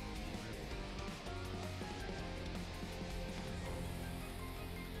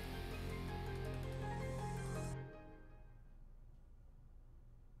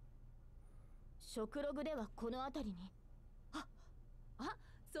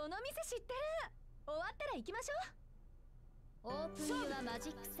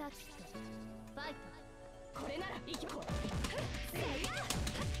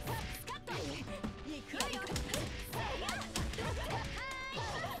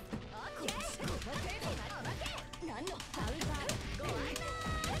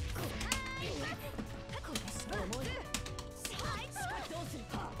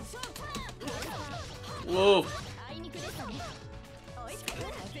 Whoa.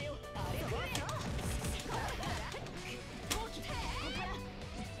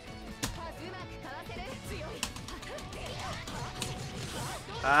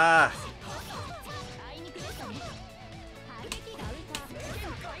 Ah.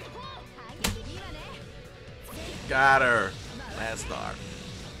 Got her. Last arc.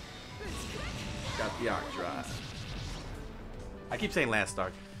 Got the arc drive. I keep saying last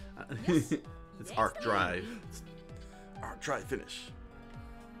arc. It's arc drive. It's arc drive finish.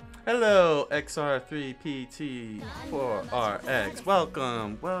 Hello, XR3PT4RX.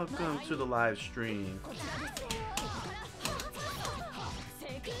 Welcome to the live stream.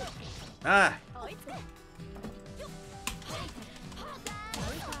 Ah.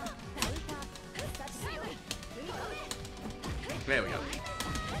 There we go.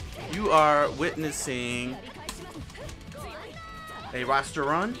 You are witnessing a roster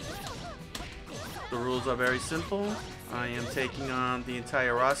run. The rules are very simple. I am taking on the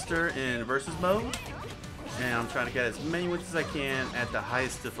entire roster in versus mode, and I'm trying to get as many wins as I can at the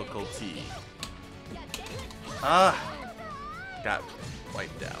highest difficulty. Ah, got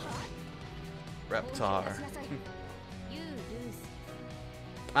wiped out. Reptar.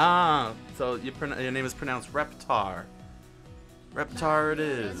 Ah, so your name is pronounced Reptar. Reptar it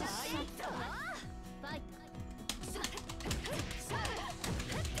is.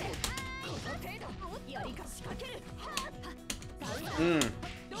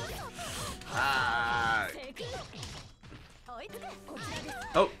 Ah.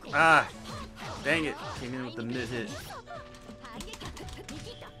 Oh, ah. Dang it. Came in with the mid hit.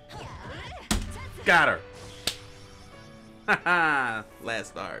 Got her. Haha.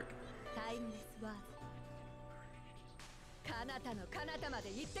 Last arc.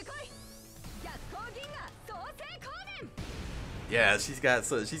 Yeah, she's got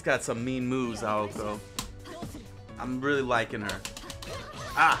some mean moves, Aoko. I'm really liking her.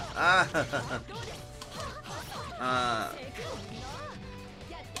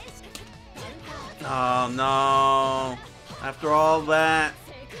 Oh no. After all that.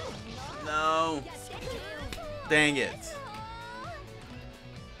 No. Dang it.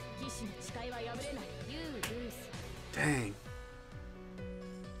 Dang.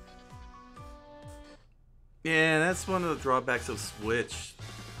 Yeah, that's one of the drawbacks of Switch.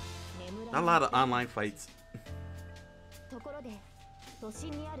 Not a lot of online fights.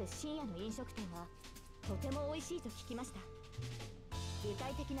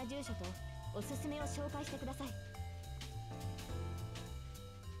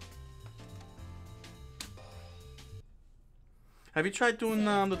 Have you tried doing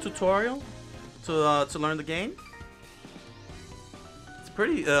the tutorial to learn the game? It's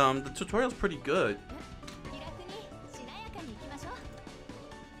pretty. The tutorial's pretty good.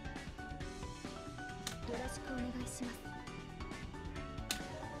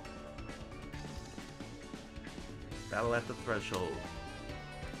 Battle at the threshold.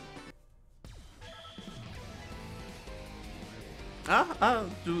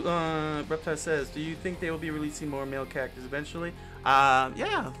 Reptile says, do you think they will be releasing more male characters eventually?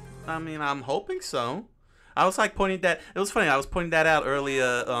 Yeah. I mean, I'm hoping so. I was like pointing that. It was funny. I was pointing that out early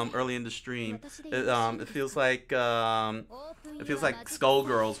in the stream. It feels like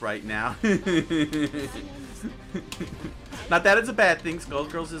Skullgirls right now. Not that it's a bad thing.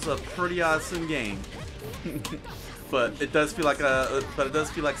 Skullgirls is a pretty awesome game. But it does feel like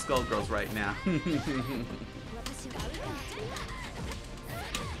Skullgirls right now.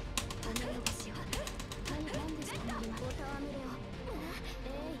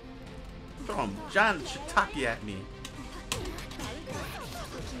 Throw John Shiitake at me.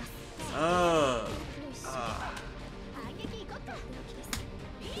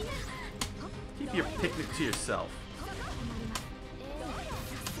 Keep your picnic to yourself.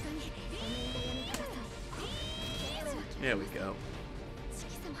 There we go.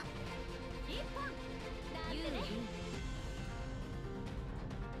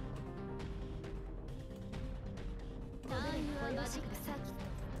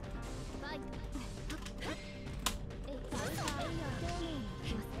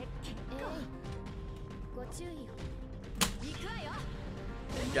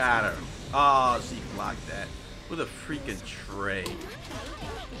 Got her. Oh, she blocked that with a freaking tray.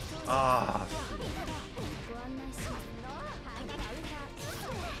 Ah.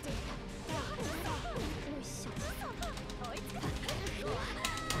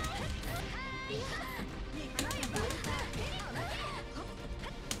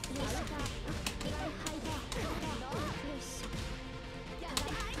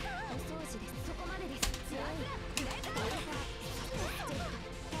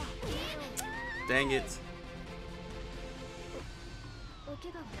 Dang it.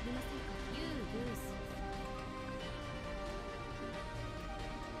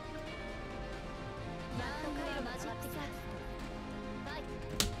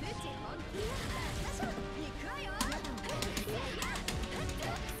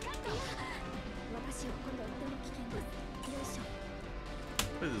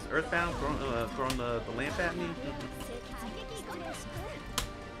 What is this, Earthbound throwing the lamp at me?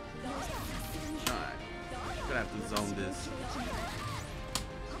 Alright, gonna have to zone this.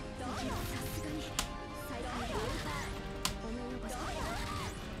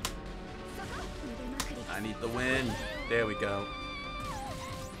 I need the win. There we go.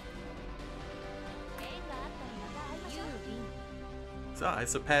 So I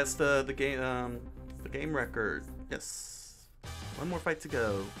surpassed the game record. Yes, one more fight to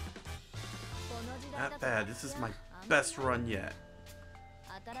go. Not bad. This is my best run yet.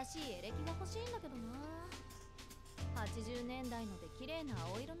 新しいエレキが欲しいんだけどな。80年代ので綺麗な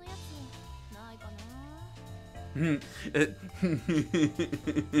青色のやつないかな。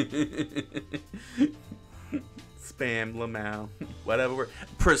Spam Lamau. Whatever works.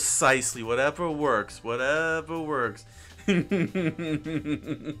 Precisely. Whatever works. Whatever works.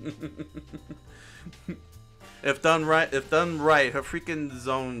 If done right, her freaking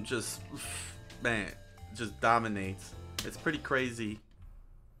zone just, man, just dominates. It's pretty crazy.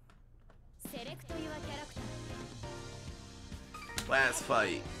 Last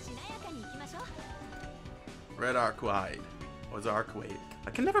fight. Red Arquide. Was Arquade? I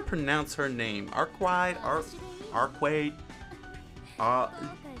can never pronounce her name. Arquide? Arquade?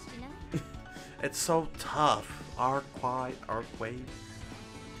 It's so tough. Arquide? Arquade?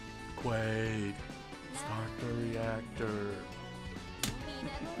 Quade. Start the reactor.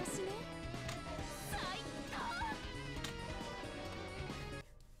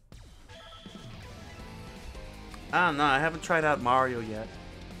 I don't know, I haven't tried out Mario yet.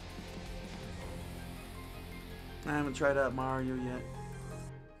 Arquide.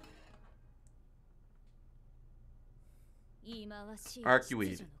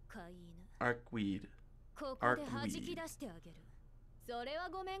 Arquide. Arquide.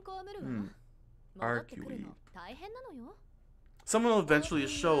 Someone will eventually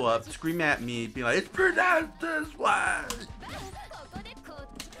show up, scream at me, be like, it's pronounced this way!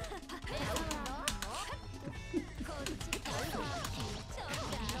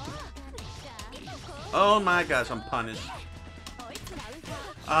 Oh my gosh, I'm punished.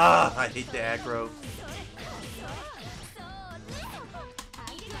 Ah, I hate the aggro.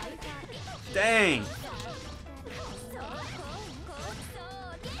 Dang!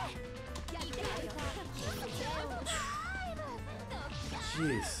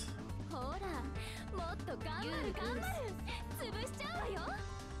 Jeez.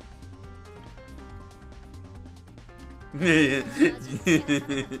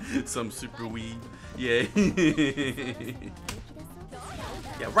 Some super weed. Yeah.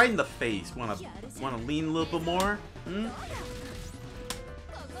 Yeah, right in the face. Wanna lean a little bit more? Hmm?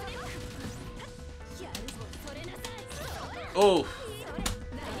 Oh.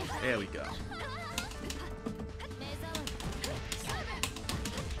 There we go.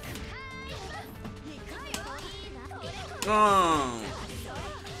 Oh.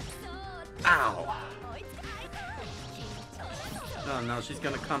 Ow. Oh no, she's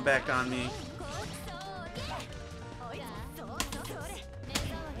gonna come back on me.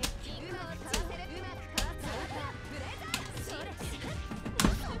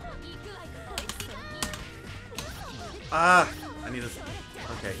 Ah, I need to.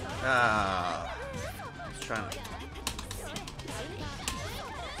 Okay. I was trying to.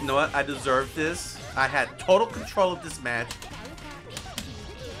 You know what? I deserved this. I had total control of this match.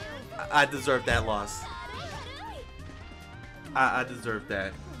 I deserved that loss. I deserved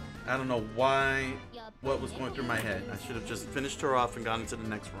that. I don't know why. What was going through my head? I should have just finished her off and gone into the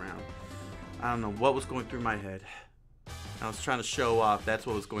next round. I don't know what was going through my head. I was trying to show off. That's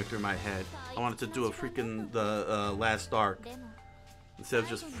what was going through my head. I wanted to do a freaking the last arc instead of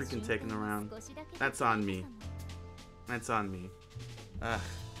just freaking taking the round. That's on me. That's on me.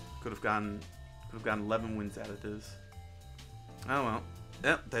 Could have gotten 11 wins out of this. Oh well.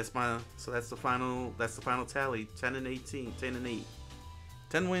 Yep, that's my. So that's the final. That's the final tally. 10 and 18. 10 and 8.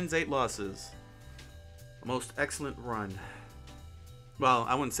 10 wins, 8 losses. Most excellent run. Well,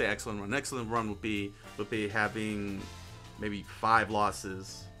 I wouldn't say excellent run. An excellent run would be having maybe 5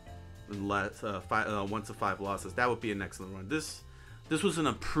 losses, and less 1 to 5 losses. That would be an excellent run. This was an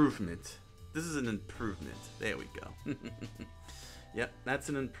improvement. This is an improvement. There we go. Yep, that's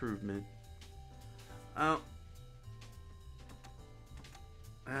an improvement. Oh,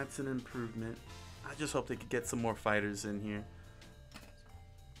 that's an improvement. I just hope they could get some more fighters in here.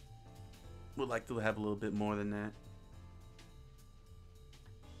 Would like to have a little bit more than that.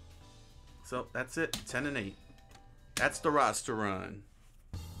 So that's it. 10 and 8. That's the roster run.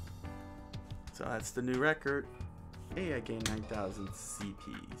 So that's the new record. Hey, I gained 9,000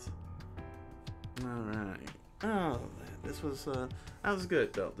 CPs. All right. Oh, this was that was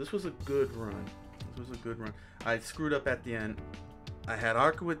good though. This was a good run. This was a good run. I screwed up at the end. I had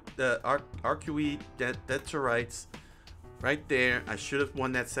Arcuit dead to rights right there. I should have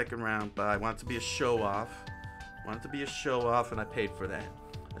won that second round, but I wanted to be a show off. And I paid for that.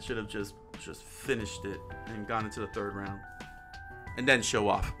 I should have just finished it and gone into the third round, and then show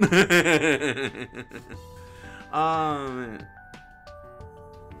off.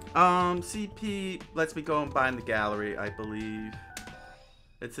 CP lets me go and buy in the gallery, I believe.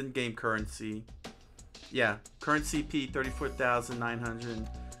 It's in-game currency. Yeah, current CP 34,900.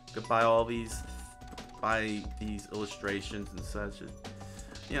 Could buy all these, buy these illustrations and such.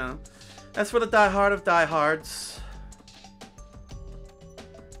 You know, as for the diehard of diehards,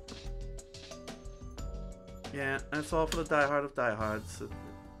 yeah, that's all for the diehard of diehards.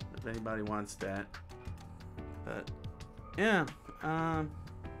 If anybody wants that, but yeah,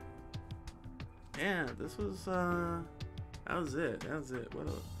 yeah, this was that was it. That was it. What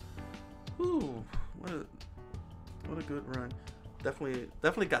a good run.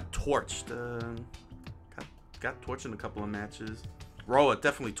 Definitely got torched. Got torched in a couple of matches. Roa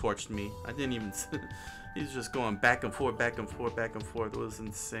definitely torched me. I didn't even. He's just going back and forth, back and forth, back and forth. It was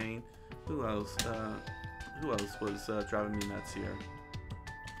insane. Who else? Who else was driving me nuts here?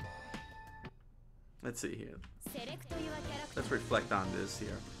 Let's see here. Let's reflect on this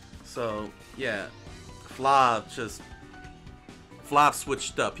here. So yeah, Flav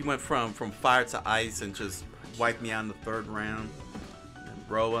switched up. He went from fire to ice and just wiped me out in the third round.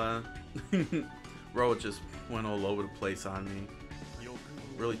 And Roa just went all over the place on me.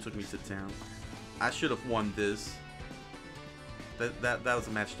 Really took me to town. I should have won this. That was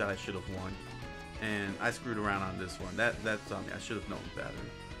a match that I should have won, and I screwed around on this one. That's on me. I should have known better.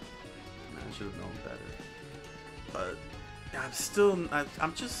 I should have known better. But I'm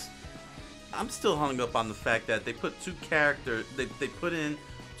still hung up on the fact that they put two characters. They put in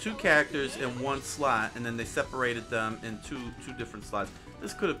 2 characters in one slot, and then they separated them in two different slots.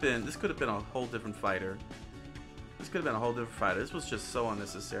 This could have been a whole different fighter. This was just so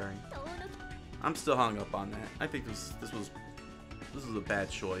unnecessary. I'm still hung up on that. I think this was a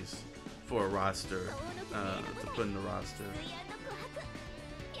bad choice for a roster to put in the roster.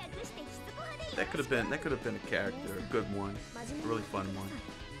 That could have been a character, a good one, a really fun one.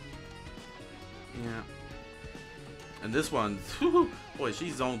 Yeah. And this one, boy, she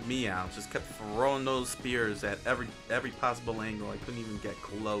zoned me out. Just kept throwing those spears at every possible angle. I couldn't even get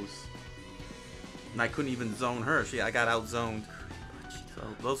close. And I couldn't even zone her. I got out zoned. So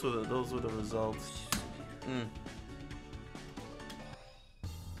those were the results.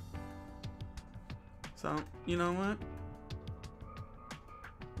 So you know what?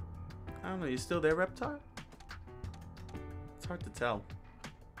 I don't know. You still there, Reptar? It's hard to tell.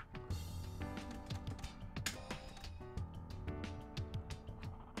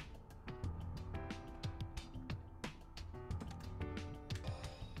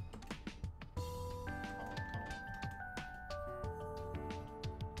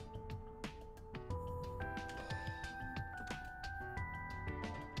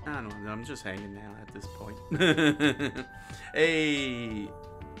 I don't know, I'm just hanging now at this point. Hey.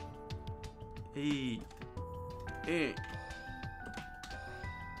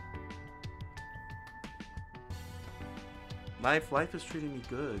 Life is treating me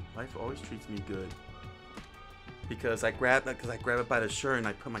good. Life always treats me good. Because I grab it by the shirt and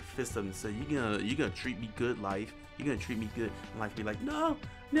I put my fist up and say, you gonna treat me good, life. You're gonna treat me good. And life be like, no,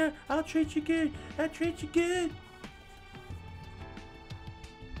 I'll treat you good. I'll treat you good.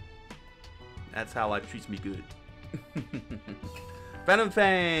 That's how life treats me good. Venom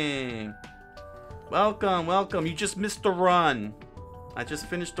Fang! Welcome. You just missed the run. I just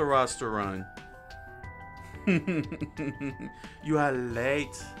finished the roster run. You are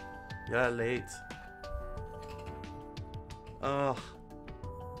late. Oh,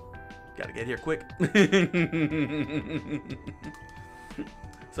 gotta get here quick.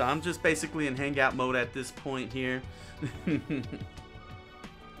 So I'm just basically in hangout mode at this point here.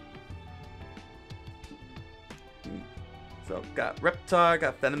 So got Reptar,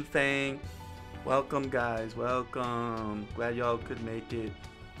 got Venom Fang. Welcome guys, welcome. Glad y'all could make it.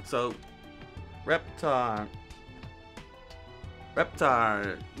 So Reptar,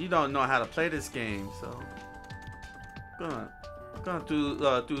 you don't know how to play this game, so gonna do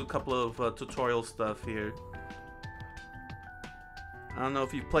a couple of tutorial stuff here. I don't know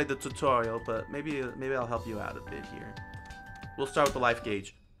if you've played the tutorial, but maybe I'll help you out a bit here. We'll start with the life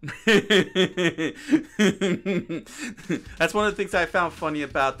gauge. That's one of the things I found funny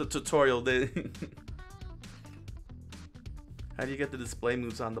about the tutorial. How do you get the display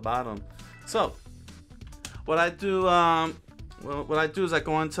moves on the bottom? So what I do is I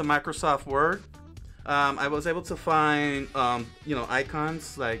go into Microsoft Word. I was able to find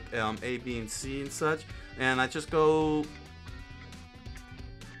icons like A, B, and C and such, and I just go.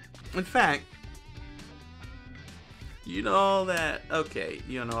 In fact, you know all that. Okay,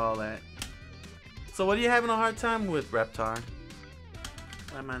 you know all that. So what are you having a hard time with, Reptar?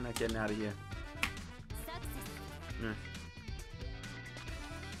 Why am I not getting out of here? Yeah.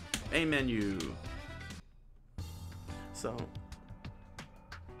 A menu. So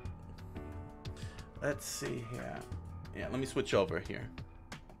let's see here. Yeah, let me switch over here.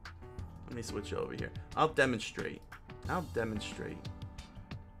 I'll demonstrate.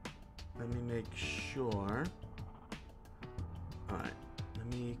 Let me make sure. Alright, let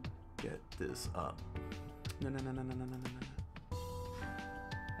me get this up. No.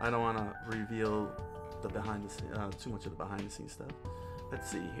 I don't want to reveal the behind the scenes, too much of the behind the scenes stuff. Let's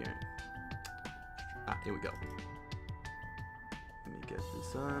see here. Here we go. Let me get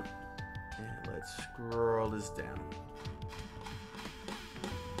this up. And let's scroll this down.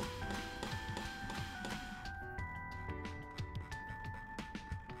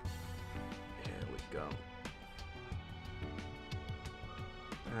 There we go.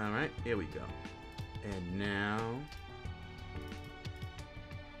 Alright, here we go. And now...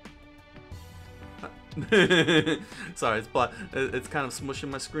 Sorry, it's kind of smushing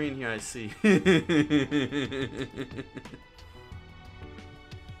my screen here, I see.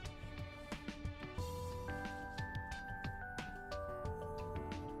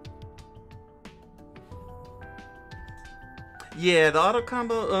 Yeah, the auto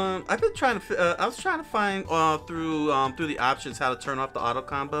combo. I've been trying to. I was trying to find through the options how to turn off the auto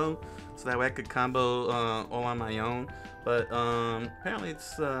combo, so that way I could combo all on my own. But apparently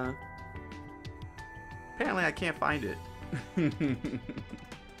it's apparently I can't find it.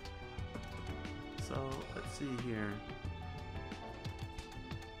 So let's see here.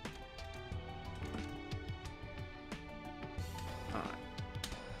 All right.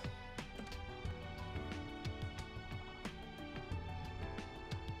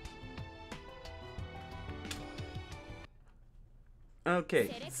 Okay,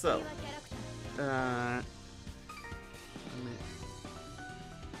 so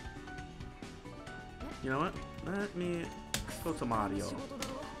you know what? Let me go to Mario.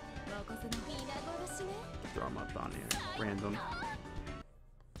 Throw him up on here, random.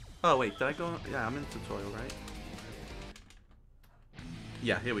 Oh wait, did I go? Yeah, I'm in the tutorial, right?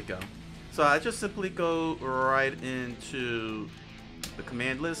 Yeah, here we go. So I just simply go right into the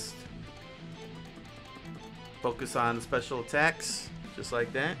command list. Focus on the special attacks, just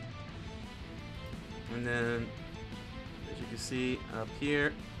like that. And then, as you can see up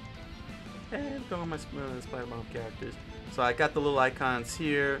here, and go on my Spider-Man characters. So I got the little icons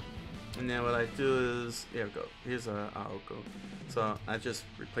here, and then what I do is, there we go. Here's Aoko. So I just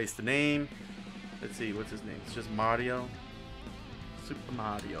replace the name. Let's see, what's his name? It's just Mario. Super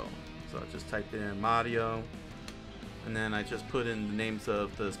Mario. So I just type in Mario, and then I just put in the names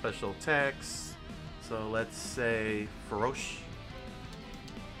of the special attacks. So let's say Feroche,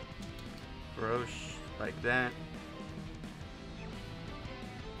 like that.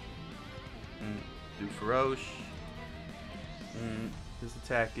 Do Feroche. His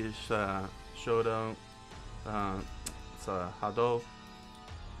attack is Shoto. It's Hado.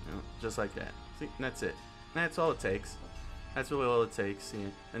 You know, just like that. See, that's it. That's all it takes. That's really all it takes. Yeah.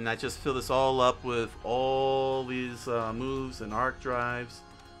 And I just fill this all up with all these moves and arc drives.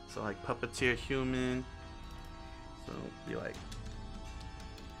 So like Puppeteer Human. So be like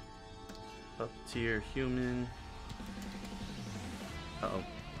Puppeteer Human. Uh-oh.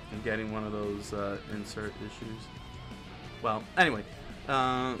 I'm getting one of those insert issues. Well, anyway.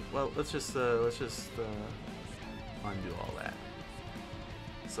 Well, let's just undo all that.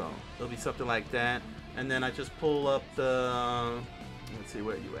 So it'll be something like that, and then I just pull up the. Let's see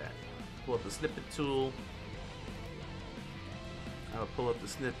where you at. Pull up the snippet tool. I'll pull up the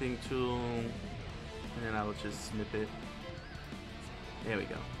snipping tool, and then I will just snip it. There we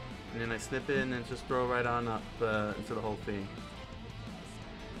go. And then I snip it, and then just throw right on up into the whole thing.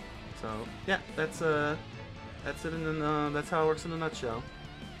 So yeah, that's it, and then that's how it works in a nutshell.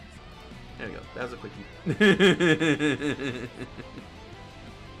 There we go. That was a quickie.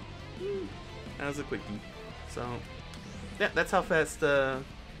 That was a quickie. So yeah, that's how fast.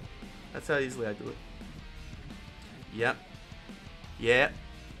 That's how easily I do it. Yep. Yep.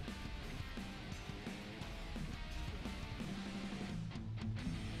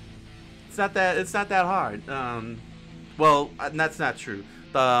 It's not that hard. Well, that's not true.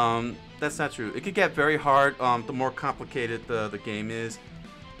 That's not true. It could get very hard the more complicated the game is.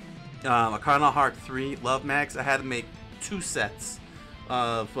 Kingdom Hearts 3 Love Max, I had to make 2 sets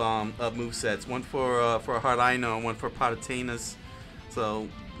of move sets. One for Heart Ino and one for Palutinas. So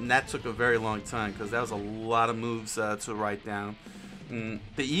that took a very long time because that was a lot of moves to write down. The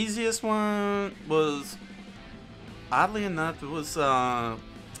easiest one was, oddly enough, it was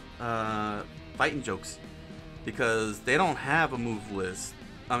Fighting Jokes, because they don't have a move list.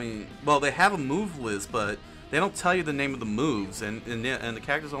 I mean, well, they have a move list, but they don't tell you the name of the moves, and the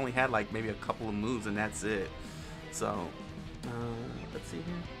characters only had like maybe a couple of moves, and that's it. So, let's see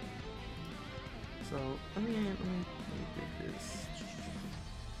here. So let me get this.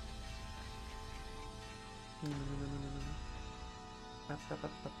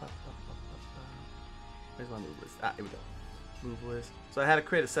 Where's my move list? Ah, here we go. Move list. So I had to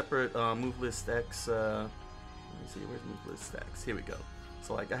create a separate move list X. Let me see, where's move list X? Here we go.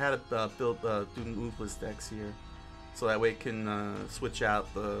 So like I had to do move list X here, so that way it can switch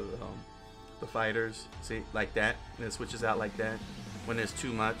out the fighters. See, like that, and it switches out like that when there's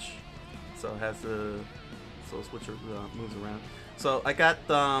too much. So it has the switch moves around. So I got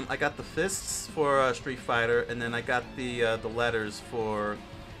the fists for Street Fighter, and then I got the letters for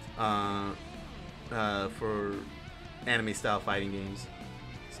anime style fighting games.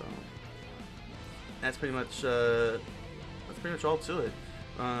 So that's pretty much all to it.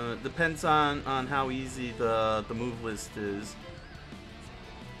 Depends on how easy the move list is.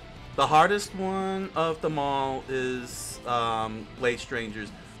 The hardest one of them all is Blade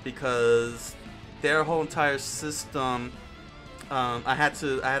Strangers, because their whole entire system. I had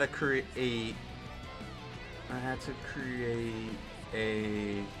to create a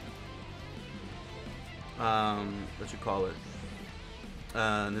what you call it,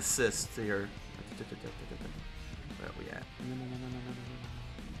 an assist here. Where are we at?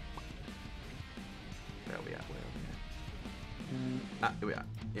 Where are we at? Here we are.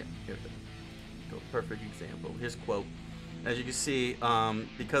 Yeah, here we go. Perfect example. Here's a quote. As you can see,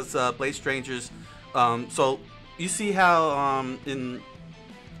 because Blade Strangers, so you see how in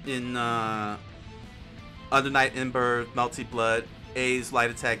Under Night Ember, Melty Blood, A is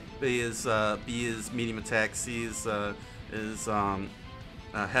light attack, B is medium attack, C is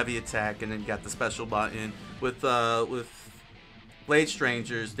heavy attack, and then you got the special button. With Blade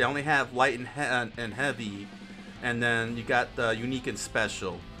Strangers, they only have light and heavy, and then you got the unique and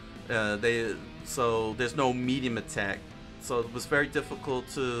special. So there's no medium attack. So it was very difficult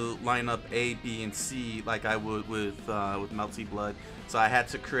to line up A, B, and C like I would with Melty Blood. So I had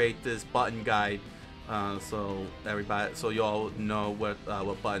to create this button guide, so you all know what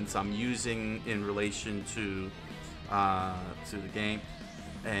buttons I'm using in relation to the game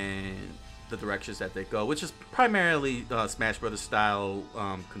and the directions that they go, which is primarily Smash Brothers style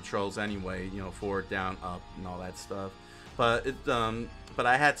controls anyway. You know, forward, down, up, and all that stuff. But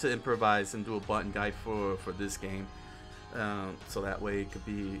I had to improvise and do a button guide for this game. So that way it could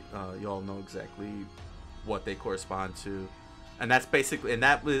be you all know exactly what they correspond to, and that's basically, and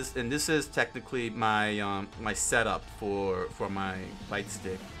this is technically my my setup for my fight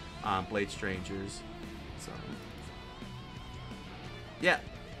stick on Blade Strangers. So yeah,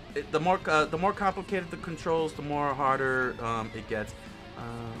 the more complicated the controls, the more harder it gets.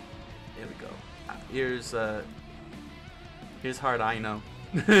 Here we go. Here's Hard I Know.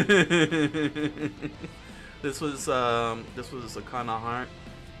 This was a kind of heart.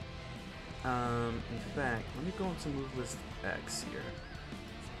 In fact, let me go into move list X here.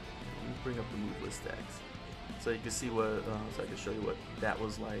 Let me bring up the move list X so you can see what. So I can show you what that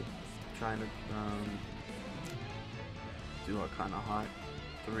was like. Trying to do Arcana Heart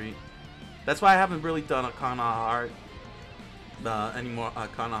 3. That's why I haven't really done Arcana Heart anymore.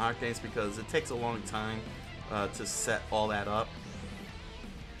 Arcana Heart games because it takes a long time to set all that up.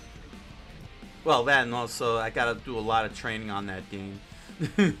 Well, that and also I gotta do a lot of training on that game.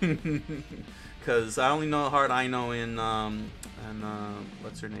 Cause I only know Heart I know in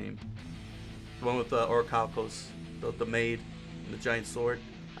what's her name? The one with the Orichalcos, the maid, and the giant sword.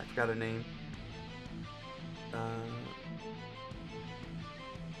 I forgot her name.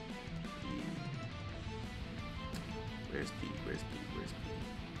 Where's P? Where's P? Where's P?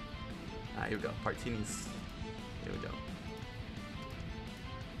 Ah, here we go. Partini's. Here we go.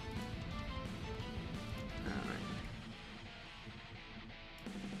 Alright.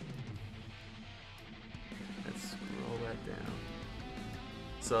 Let's scroll that down.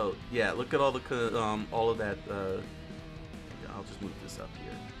 So yeah, look at all the all of that. I'll just move this up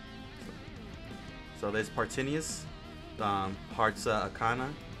here. So there's Partinius, Heart's Arcana.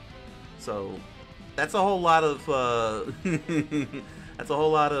 So that's a whole lot of that's a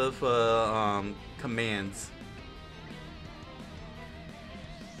whole lot of commands.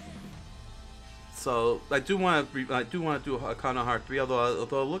 So I do want to do Arcana Heart 3, although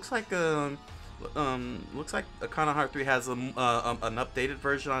it looks like Arcana Heart 3 has an updated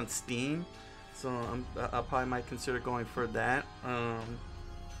version on Steam. So I probably might consider going for that.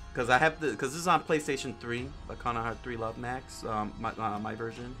 Because this is on PlayStation 3, Arcana Heart 3 Love Max, my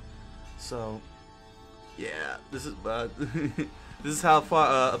version. So yeah, this is this is how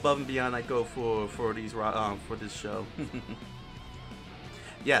far above and beyond I go for this show.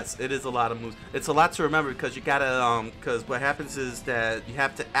 Yes, it is a lot of moves. It's a lot to remember because you gotta because what happens is that you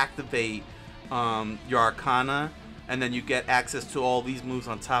have to activate your Arcana, and then you get access to all these moves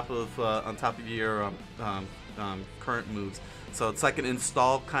on top of your current moves. So it's like an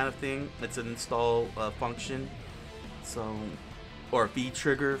install kind of thing. It's an install function. So, or a V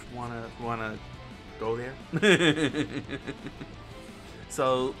trigger if you wanna go there.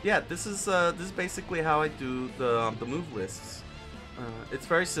 So yeah, this is basically how I do the move lists. It's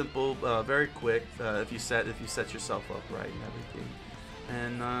very simple, very quick. If you set yourself up right and everything,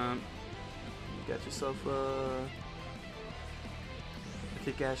 and you got yourself a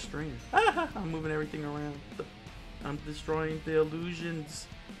kick-ass stream. I'm moving everything around. I'm destroying the illusions.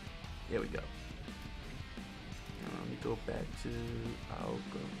 Here we go. Let me go back to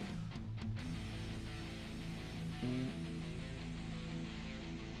Aoko.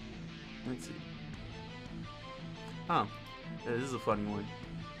 Let's see. Oh, yeah, this is a funny one.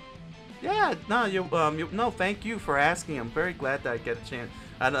 Yeah, no, no. Thank you for asking. I'm very glad that I get a chance.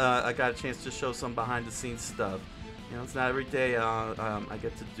 I got a chance to show some behind-the-scenes stuff. You know, it's not every day I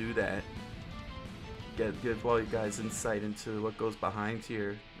get to do that. Give all you guys insight into what goes behind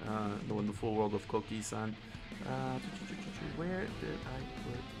here, the wonderful world of Coqui-san. Where did I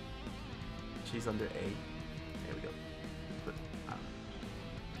put? She's under A. There we go. Put,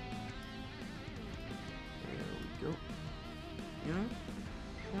 there we go. You know,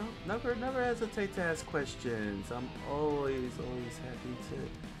 never hesitate to ask questions. I'm always happy to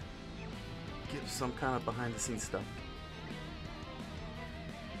give some kind of behind-the-scenes stuff.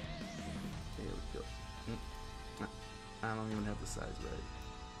 I don't even have the size right.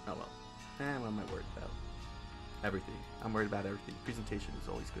 Oh well. What am I worried about? Everything. I'm worried about everything. Presentation is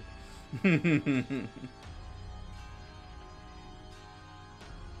always good.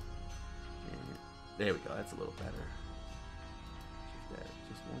 There we go. That's a little better.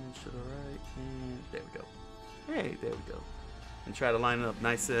 Just 1 inch to the right. And there we go. Hey, there we go. And try to line it up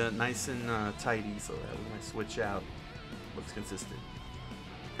nice and tidy so that when I switch out, it looks consistent.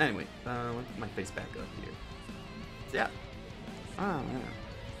 Anyway, let me put my face back up here. Yeah. Oh,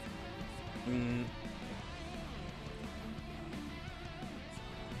 yeah.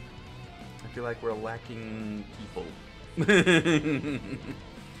 I feel like we're lacking people.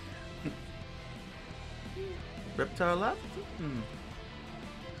 Reptar left?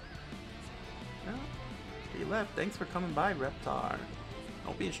 No, he left. Thanks for coming by, Reptar.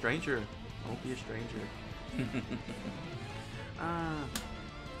 Don't be a stranger. Don't be a stranger. Alright.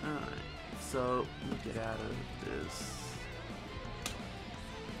 So, let me get out of this.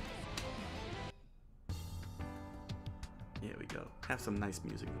 Here we go. Have some nice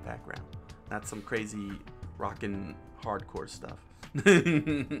music in the background. Not some crazy rockin' hardcore stuff.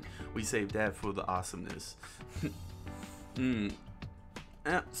 We saved that for the awesomeness.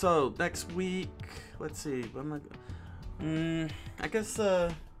 So next week, let's see. What am I guess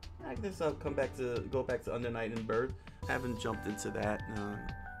I'll go back to Under Night and Birth. Haven't jumped into that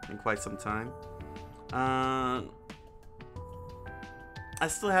in quite some time. I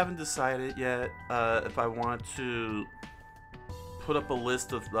still haven't decided yet if I want to put up a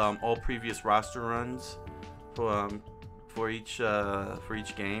list of all previous roster runs for each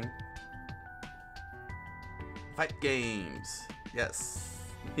game. Fight games, yes.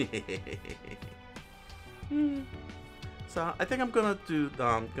 So I think I'm gonna do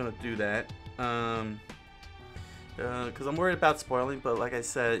that. Because I'm worried about spoiling, but like I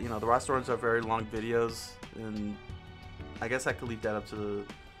said, you know, the roster runs are very long videos, and I guess I could leave that up to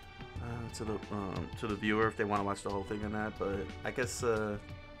the viewer if they want to watch the whole thing or not. But I guess, but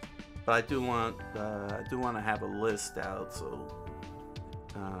I do want to have a list out so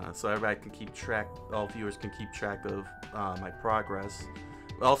everybody can keep track. All viewers can keep track of my progress.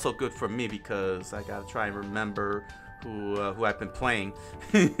 Also good for me because I gotta try and remember who I've been playing.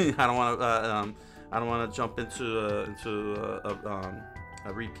 I don't want to jump into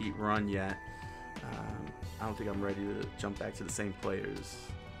a repeat run yet. I don't think I'm ready to jump back to the same players.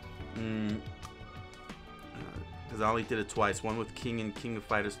 Because I only did it twice. One with King and King of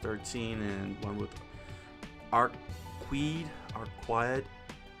Fighters 13, and one with Arquide.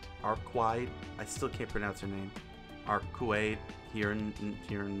 I still can't pronounce her name. Arquide here in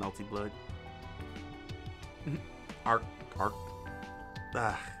Melty Blood.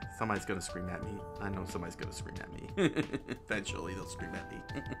 Somebody's gonna scream at me. I know somebody's gonna scream at me. Eventually they'll scream at me.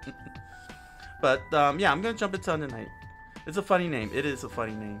 But yeah, I'm gonna jump into Under Night. It's a funny name. It is a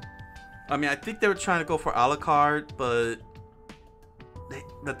funny name. I mean, I think they were trying to go for a la carte, but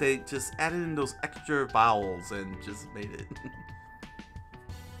they just added in those extra vowels and just made it.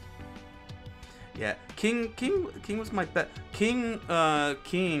 Yeah, King was my bet. King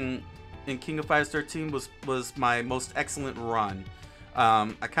in King of Fighters 13 was my most excellent run.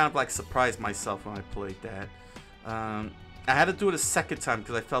 I kind of like surprised myself when I played that. I had to do it a second time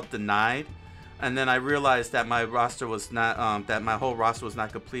because I felt denied, and then I realized that my roster was not that my whole roster was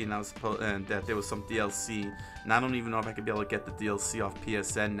not complete, and that there was some DLC. And I don't even know if I could be able to get the DLC off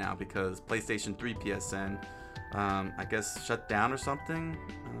PSN now because PlayStation 3 PSN, I guess, shut down or something,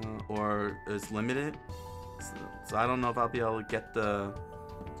 or is limited. So I don't know if I'll be able to get those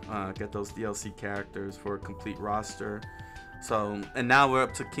DLC characters for a complete roster. So, and now we're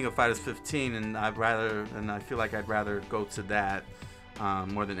up to King of Fighters 15, and I feel like I'd rather go to that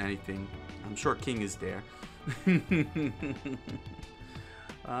more than anything. I'm sure King is there.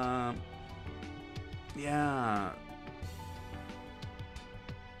 Yeah.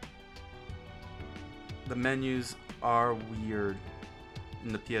 The menus are weird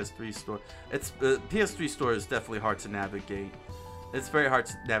in the PS3 store. The PS3 store is definitely hard to navigate. It's very hard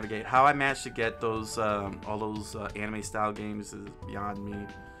to navigate. How I managed to get those all those anime style games is beyond me.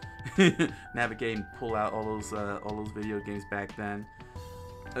 Navigate and pull out all those video games back then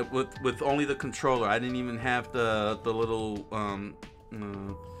with only the controller. I didn't even have the little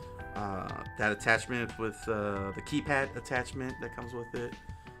that attachment with the keypad attachment that comes with it.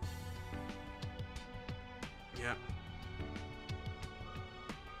 Yeah.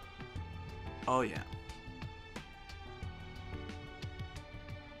 Oh yeah.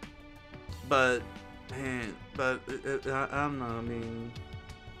 But man, I don't know. I mean,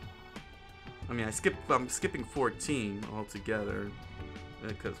 I'm skipping 14 altogether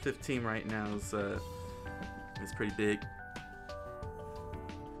because 15 right now is pretty big.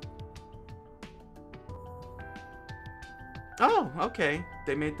 Oh, okay.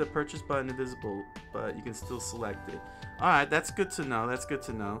 They made the purchase button invisible, but you can still select it. All right, that's good to know. That's good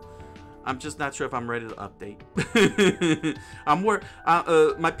to know. I'm just not sure if I'm ready to update.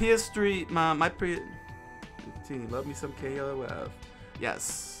 My PS3, my love me some KOF.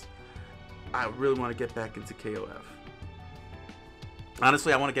 Yes, I really want to get back into KOF.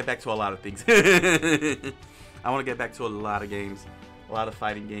 Honestly, I want to get back to a lot of things. I want to get back to a lot of games, a lot of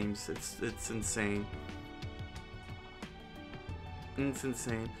fighting games. It's insane. It's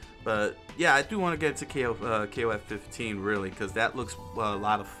insane. But yeah, I do want to get into KOF 15 really, because that looks a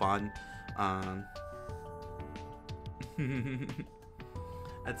lot of fun.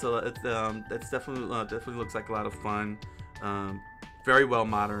 That's definitely looks like a lot of fun. Very well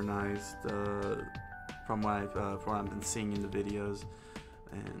modernized from what I've been seeing in the videos,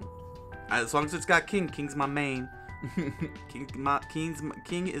 and as long as it's got King's my main.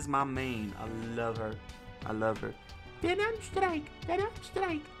 King is my main. I love her. I love her. Venom strike. Venom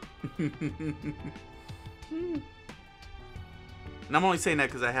strike. And I'm only saying that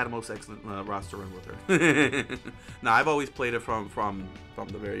because I had a most excellent roster run with her. Now I've always played her from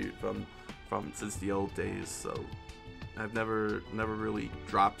since the old days, so I've never really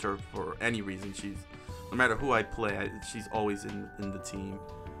dropped her for any reason. She's, no matter who I play, she's always in the team.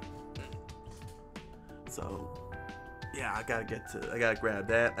 So yeah, I gotta grab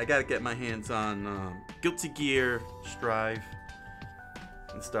that. I gotta get my hands on Guilty Gear Strive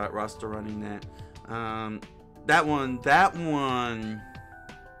and start roster running that. That one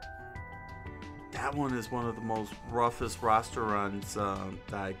is one of the most roughest roster runs that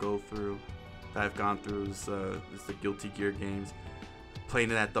I've gone through. Is the Guilty Gear games.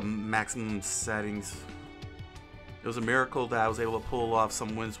 Playing it at the maximum settings. It was a miracle that I was able to pull off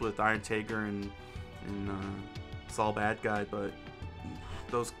some wins with Iron Tiger and Saul Bad Guy, but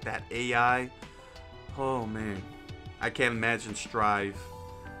that AI, oh man, I can't imagine Strive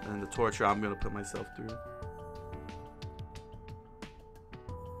and the torture I'm gonna put myself through.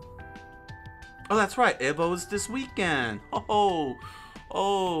 Oh, that's right, Evo is this weekend. Oh,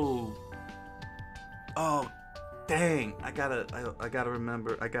 dang! I gotta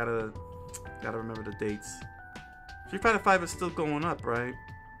remember. I gotta remember the dates. Street Fighter 5 is still going up, right?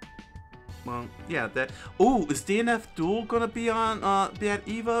 Well, yeah. That. Oh, is DNF Duel gonna be on? Be at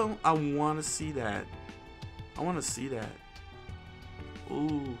Evo? I want to see that.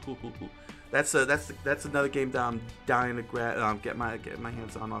 Ooh, that's another game that I'm dying to get my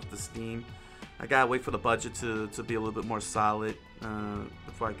hands on off the Steam. I gotta wait for the budget to be a little bit more solid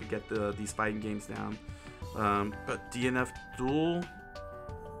before I could get these fighting games down. But DNF Duel,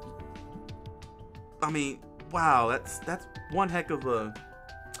 I mean, wow, that's one heck of a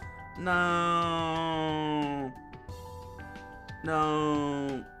no.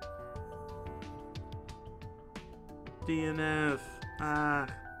 DNF.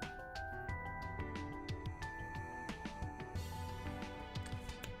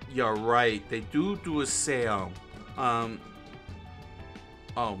 You're right. They do a sale. Oh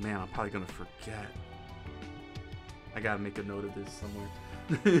man, I'm probably gonna forget. I gotta make a note of this somewhere.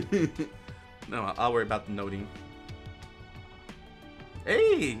 No, I'll worry about the noting.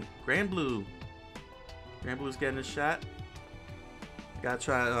 Hey, Grand Blue. Grand Blue's getting a shot. Gotta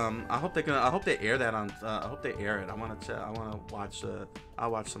try. I hope they air that on. I hope they air it. I wanna watch.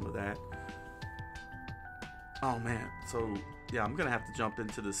 I'll watch some of that. Oh man. So yeah, I'm gonna have to jump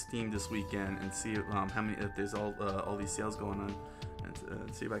into the Steam this weekend and see if there's all these sales going on,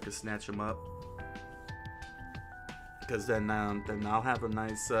 and see if I can snatch them up. Because then I'll have a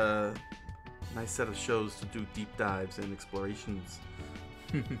nice set of shows to do deep dives and explorations.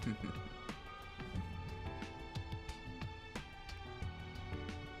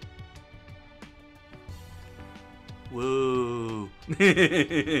 Whoa.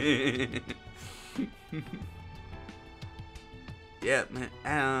 Yeah,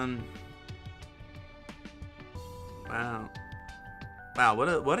 man. Wow,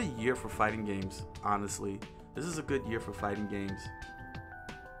 what a year for fighting games, honestly. This is a good year for fighting games.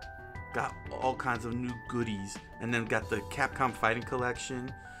 Got all kinds of new goodies, and then got the Capcom Fighting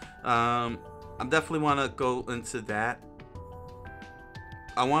Collection. I definitely want to go into that.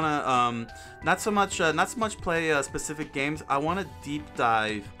 I want to not so much play specific games. I want to deep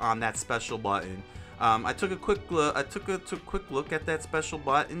dive on that special button. I took a quick look at that special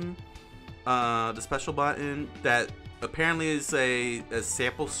button. The special button that apparently is a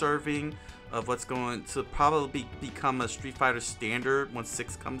sample serving of what's going to probably become a Street Fighter standard once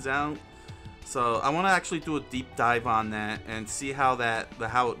 6 comes out. So I want to actually do a deep dive on that and see how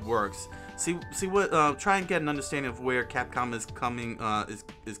it works. See what try and get an understanding of where Capcom is coming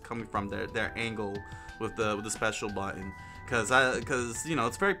from their angle with the special button. Because you know,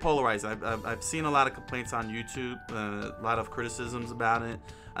 it's very polarized. I've seen a lot of complaints on YouTube, a lot of criticisms about it,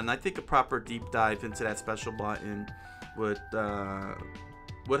 and I think a proper deep dive into that special button would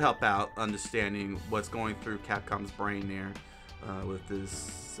help out understanding what's going through Capcom's brain there with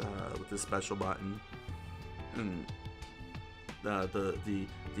this special button, and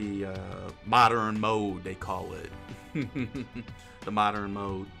the modern mode, they call it. The modern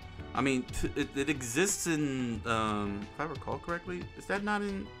mode. I mean, it exists in, if I recall correctly, is that not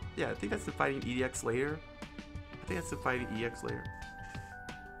in, yeah, I think that's the Fighting EX layer.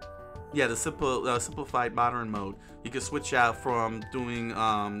 Yeah, the simplified modern mode. You can switch out from doing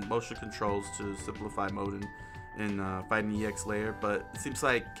motion controls to simplified mode in Fighting EX layer, but it seems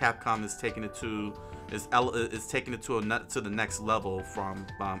like Capcom is taking it to the next level from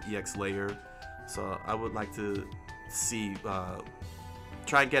EX layer. So I would like to see,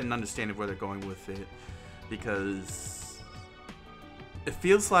 try and get an understanding of where they're going with it, because it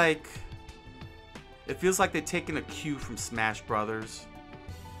feels like it feels like they're taking a cue from Smash Brothers,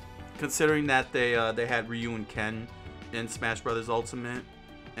 considering that they had Ryu and Ken in Smash Brothers Ultimate,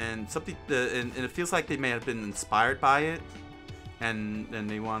 and and it feels like they may have been inspired by it, and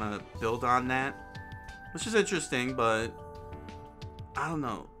they want to build on that, which is interesting. But I don't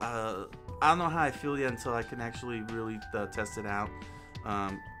know. I don't know how I feel yet until I can actually really test it out,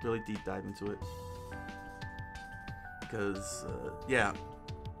 really deep dive into it. Because yeah,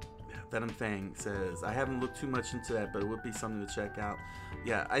 Venom Fang says I haven't looked too much into that, but it would be something to check out.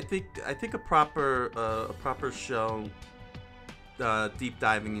 Yeah, I think a proper show, deep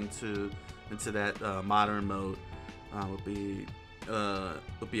diving into that modern mode would be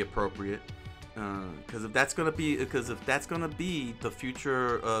appropriate. Because if that's gonna be the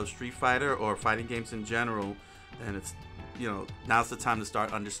future of Street Fighter or fighting games in general, then it's, you know, now's the time to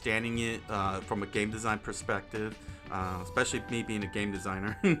start understanding it from a game design perspective. Especially me being a game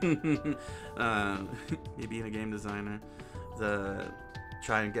designer.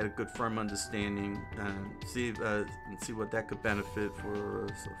 Try and get a good firm understanding and see what that could benefit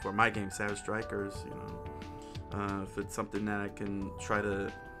for my game, Savage Strikers. You know, if it's something that I can try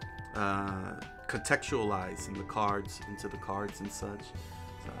to contextualize into the cards and such.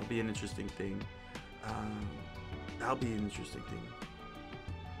 So that'll be an interesting thing.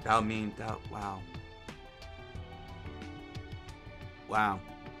 Wow.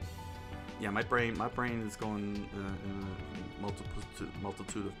 Yeah, my brain is going in a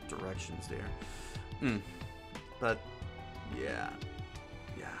multitude of directions there. But yeah.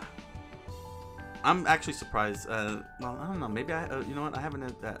 I'm actually surprised. Well, I don't know. Maybe you know what? I haven't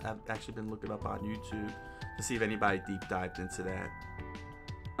actually been looking up on YouTube to see if anybody deep dived into that.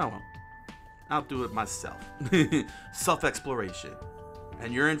 Oh well, I'll do it myself. Self-exploration.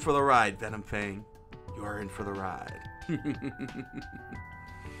 And you're in for the ride, Venom Fang. You're in for the ride. Let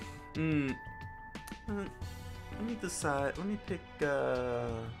me decide. Let me pick.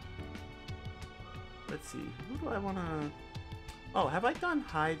 Let's see. Who do I want to? Oh, have I done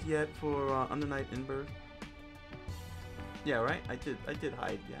Hyde yet for Under Night In-Birth? Yeah, right. I did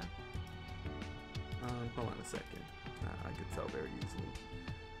Hyde. Yeah. Hold on a second. I could tell very easily.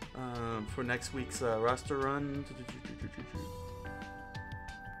 For next week's roster run.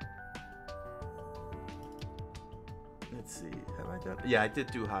 Let's see. Have I done? Yeah, I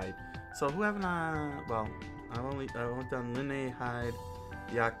did do Hyde. So who haven't I? Well, I only done Line, Hyde,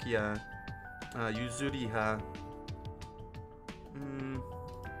 Yakia, Yuzuriha.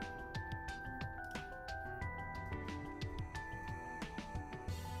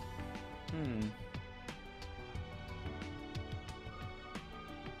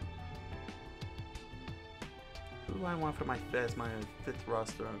 Who do I want for my fifth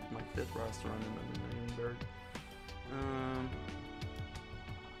roster on the Nuremberg?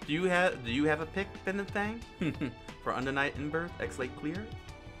 Do you have a pick, Venom Fang? For Under Night In-Birth, X-Late Clear?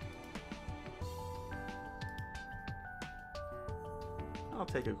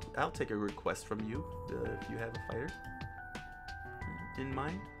 I'll take a request from you if you have a fighter in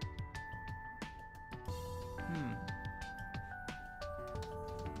mind.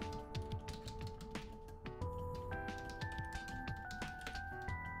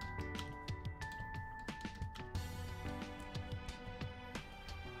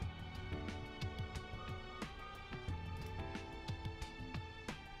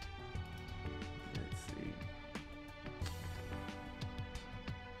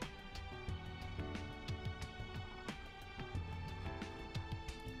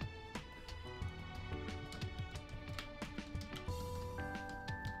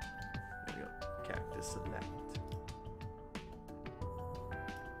 Select.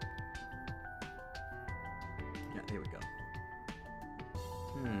 Yeah, here we go.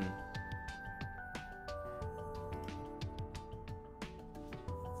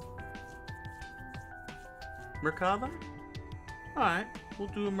 Merkava? Alright, we'll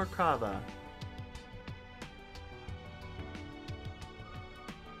do a Merkava.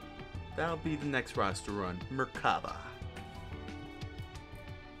 That'll be the next roster run. Merkava.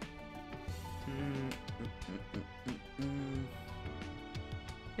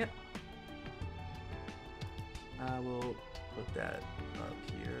 Yep. I will put that up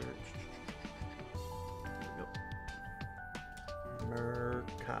here. There we go.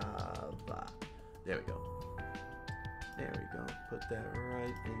 Merkava. There we go. There we go. Put that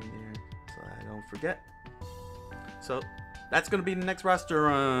right in there so I don't forget. So that's gonna be the next roster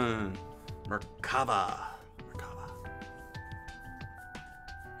run. Merkava.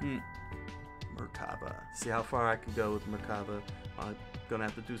 Merkava. See how far I can go with Merkava. I'm gonna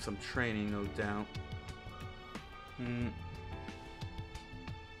have to do some training, no doubt.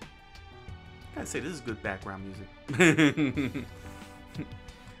 Gotta say, this is good background music.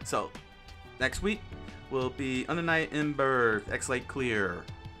 So, next week will be Under Night in Birth, X Late Clear,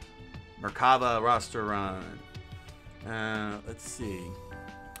 Merkava roster run. Let's see.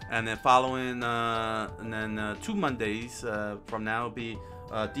 And then following, and then 2 Mondays from now will be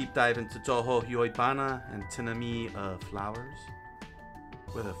deep dive into Toho Hyoibana and Tenami Flowers,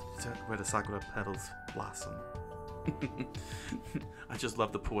 where the sakura petals blossom. I just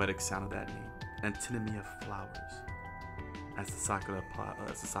love the poetic sound of that name. And Tenami Flowers, as the sakura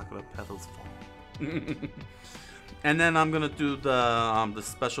petals fall. And then I'm gonna do the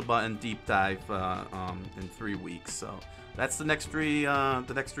special button deep dive in 3 weeks. So that's the next 3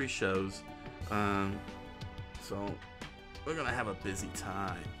 shows. So we're gonna have a busy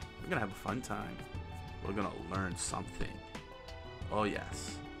time. We're gonna have a fun time. We're gonna learn something. Oh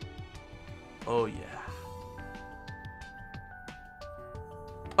yes. Oh yeah.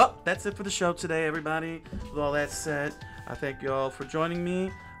 Oh, that's it for the show today, everybody. With all that said, I thank you all for joining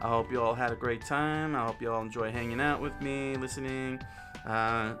me. I hope you all had a great time. I hope you all enjoy hanging out with me, listening.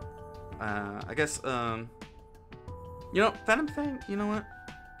 I guess, you know, Phantom Fang. You know what,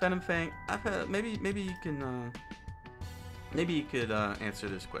 Phantom Fang. I've had, maybe you can, maybe you could answer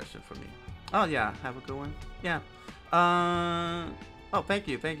this question for me. Oh yeah, have a good one. Yeah. Oh, thank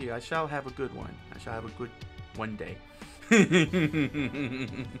you. I shall have a good one. I shall have a good one day.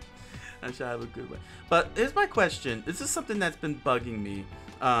 I shall have a good one. But here's my question. This is something that's been bugging me.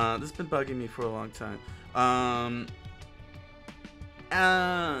 This has been bugging me for a long time.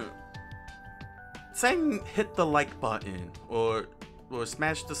 Saying hit the like button or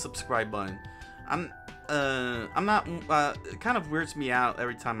smash the subscribe button. I'm not. It kind of weirds me out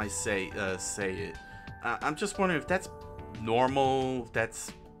every time I say it. I'm just wondering if that's normal.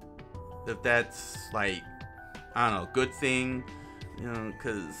 If that's like, I don't know, good thing. You know,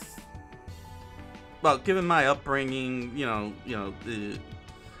 because, well, given my upbringing,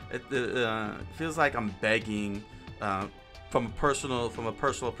 it feels like I'm begging, from a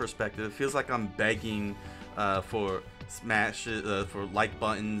personal perspective. It feels like I'm begging for for like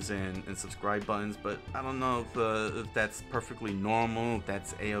buttons and subscribe buttons, but I don't know if that's perfectly normal, if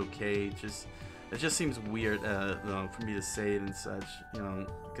that's a-okay. It just seems weird for me to say it and such,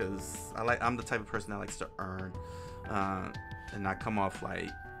 because I'm the type of person that likes to earn and not come off like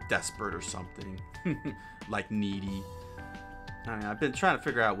desperate or something, like needy. I mean, I've been trying to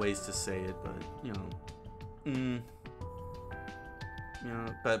figure out ways to say it, but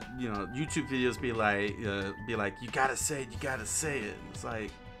YouTube videos be like, you gotta say it. It's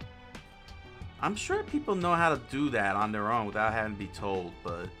like, I'm sure people know how to do that on their own without having to be told,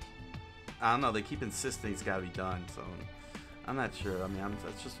 but I don't know, they keep insisting it's gotta be done, so I'm not sure. I mean,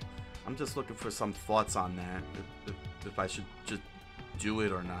 I'm just looking for some thoughts on that, if I should just do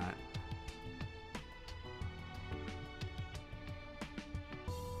it or not.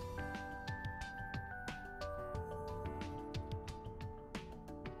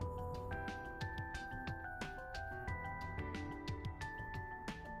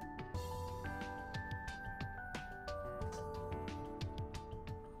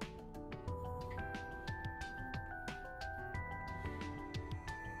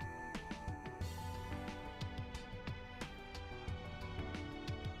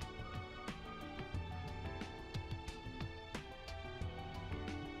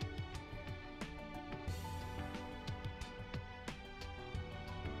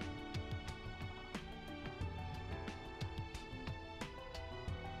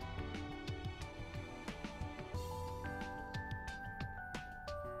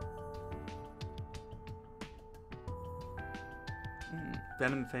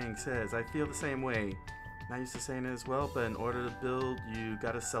 Venom Fang says, I feel the same way. Not used to saying it as well, but in order to build, you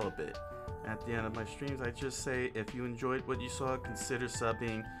gotta sell a bit. At the end of my streams, I just say, if you enjoyed what you saw, consider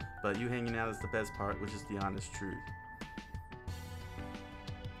subbing, but you hanging out is the best part, which is the honest truth.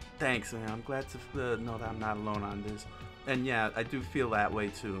 Thanks, man. I'm glad to know that I'm not alone on this. And yeah, I do feel that way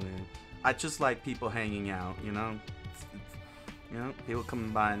too, man. I just like people hanging out, people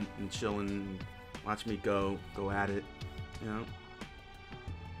coming by and chilling and watch me go at it,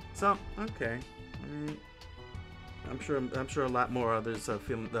 So, okay. I mean, I'm sure a lot more others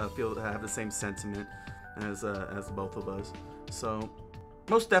feel have the same sentiment as both of us. So,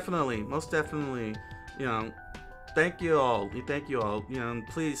 most definitely, thank you all.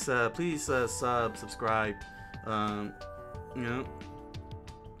 Please subscribe.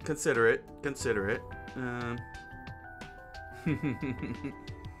 Consider it.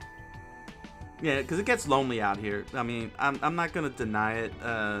 Yeah, because it gets lonely out here. I mean, I'm not gonna deny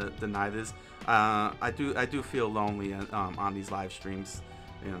this. I do feel lonely on these live streams,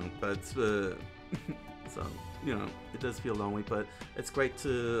 you know, but so you know, it does feel lonely, but it's great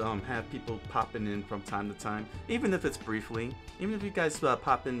to have people popping in from time to time, even if it's briefly. Even if you guys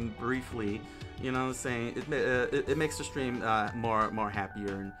pop in briefly, you know what I'm saying, it makes the stream more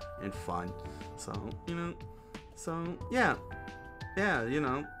happier and fun. So, you know, so yeah, you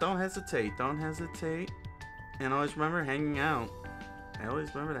know, don't hesitate, and always remember hanging out. I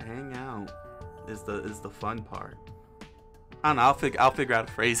always remember to hang out is the fun part. I don't know. I'll figure out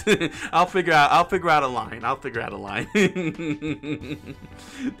a phrase. I'll figure out a line.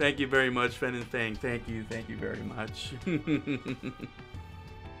 Thank you very much, Fen and Fang. Thank you very much.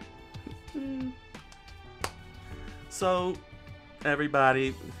 So,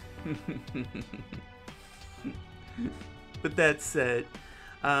 everybody, with that said,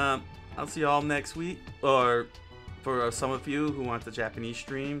 I'll see you all next week, or for some of you who want the Japanese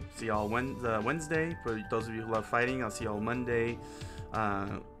stream, see y'all Wednesday. For those of you who love fighting, I'll see y'all Monday.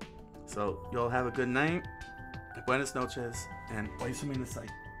 So y'all have a good night. Buenas noches, and oisumi nasai.